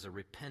bound as a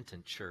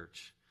repentant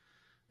church,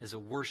 as a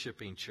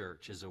worshiping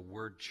church, as a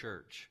word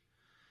church.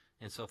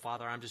 And so,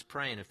 Father, I'm just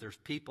praying if there's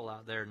people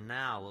out there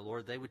now,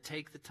 Lord, they would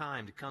take the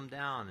time to come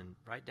down and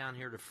right down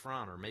here to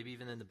front or maybe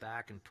even in the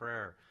back in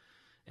prayer.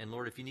 And,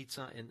 Lord, if you need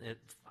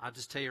I'll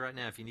just tell you right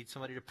now, if you need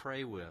somebody to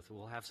pray with,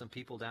 we'll have some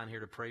people down here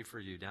to pray for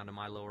you, down to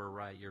my lower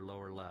right, your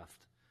lower left.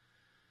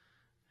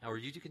 Or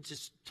you can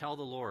just tell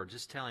the Lord,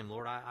 just tell him,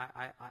 Lord,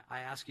 I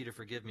ask you to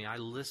forgive me. I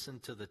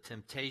listened to the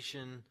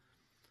temptation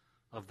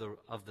of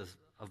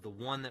the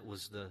one that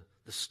was the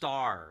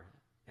star,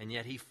 and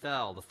yet he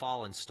fell, the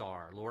fallen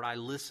star. Lord, I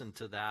listened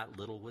to that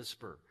little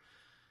whisper,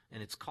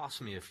 and it's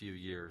cost me a few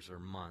years or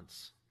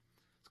months.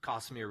 It's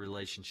cost me a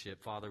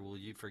relationship. Father, will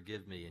you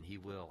forgive me? And he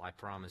will. I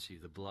promise you,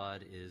 the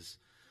blood is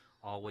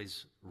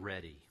always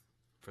ready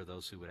for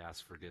those who would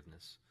ask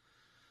forgiveness.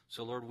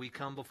 So, Lord, we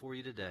come before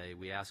you today.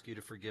 We ask you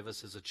to forgive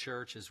us as a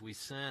church as we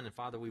sin. And,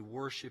 Father, we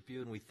worship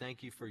you and we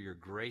thank you for your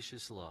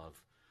gracious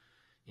love.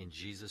 In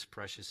Jesus'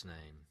 precious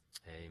name,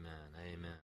 amen. Amen.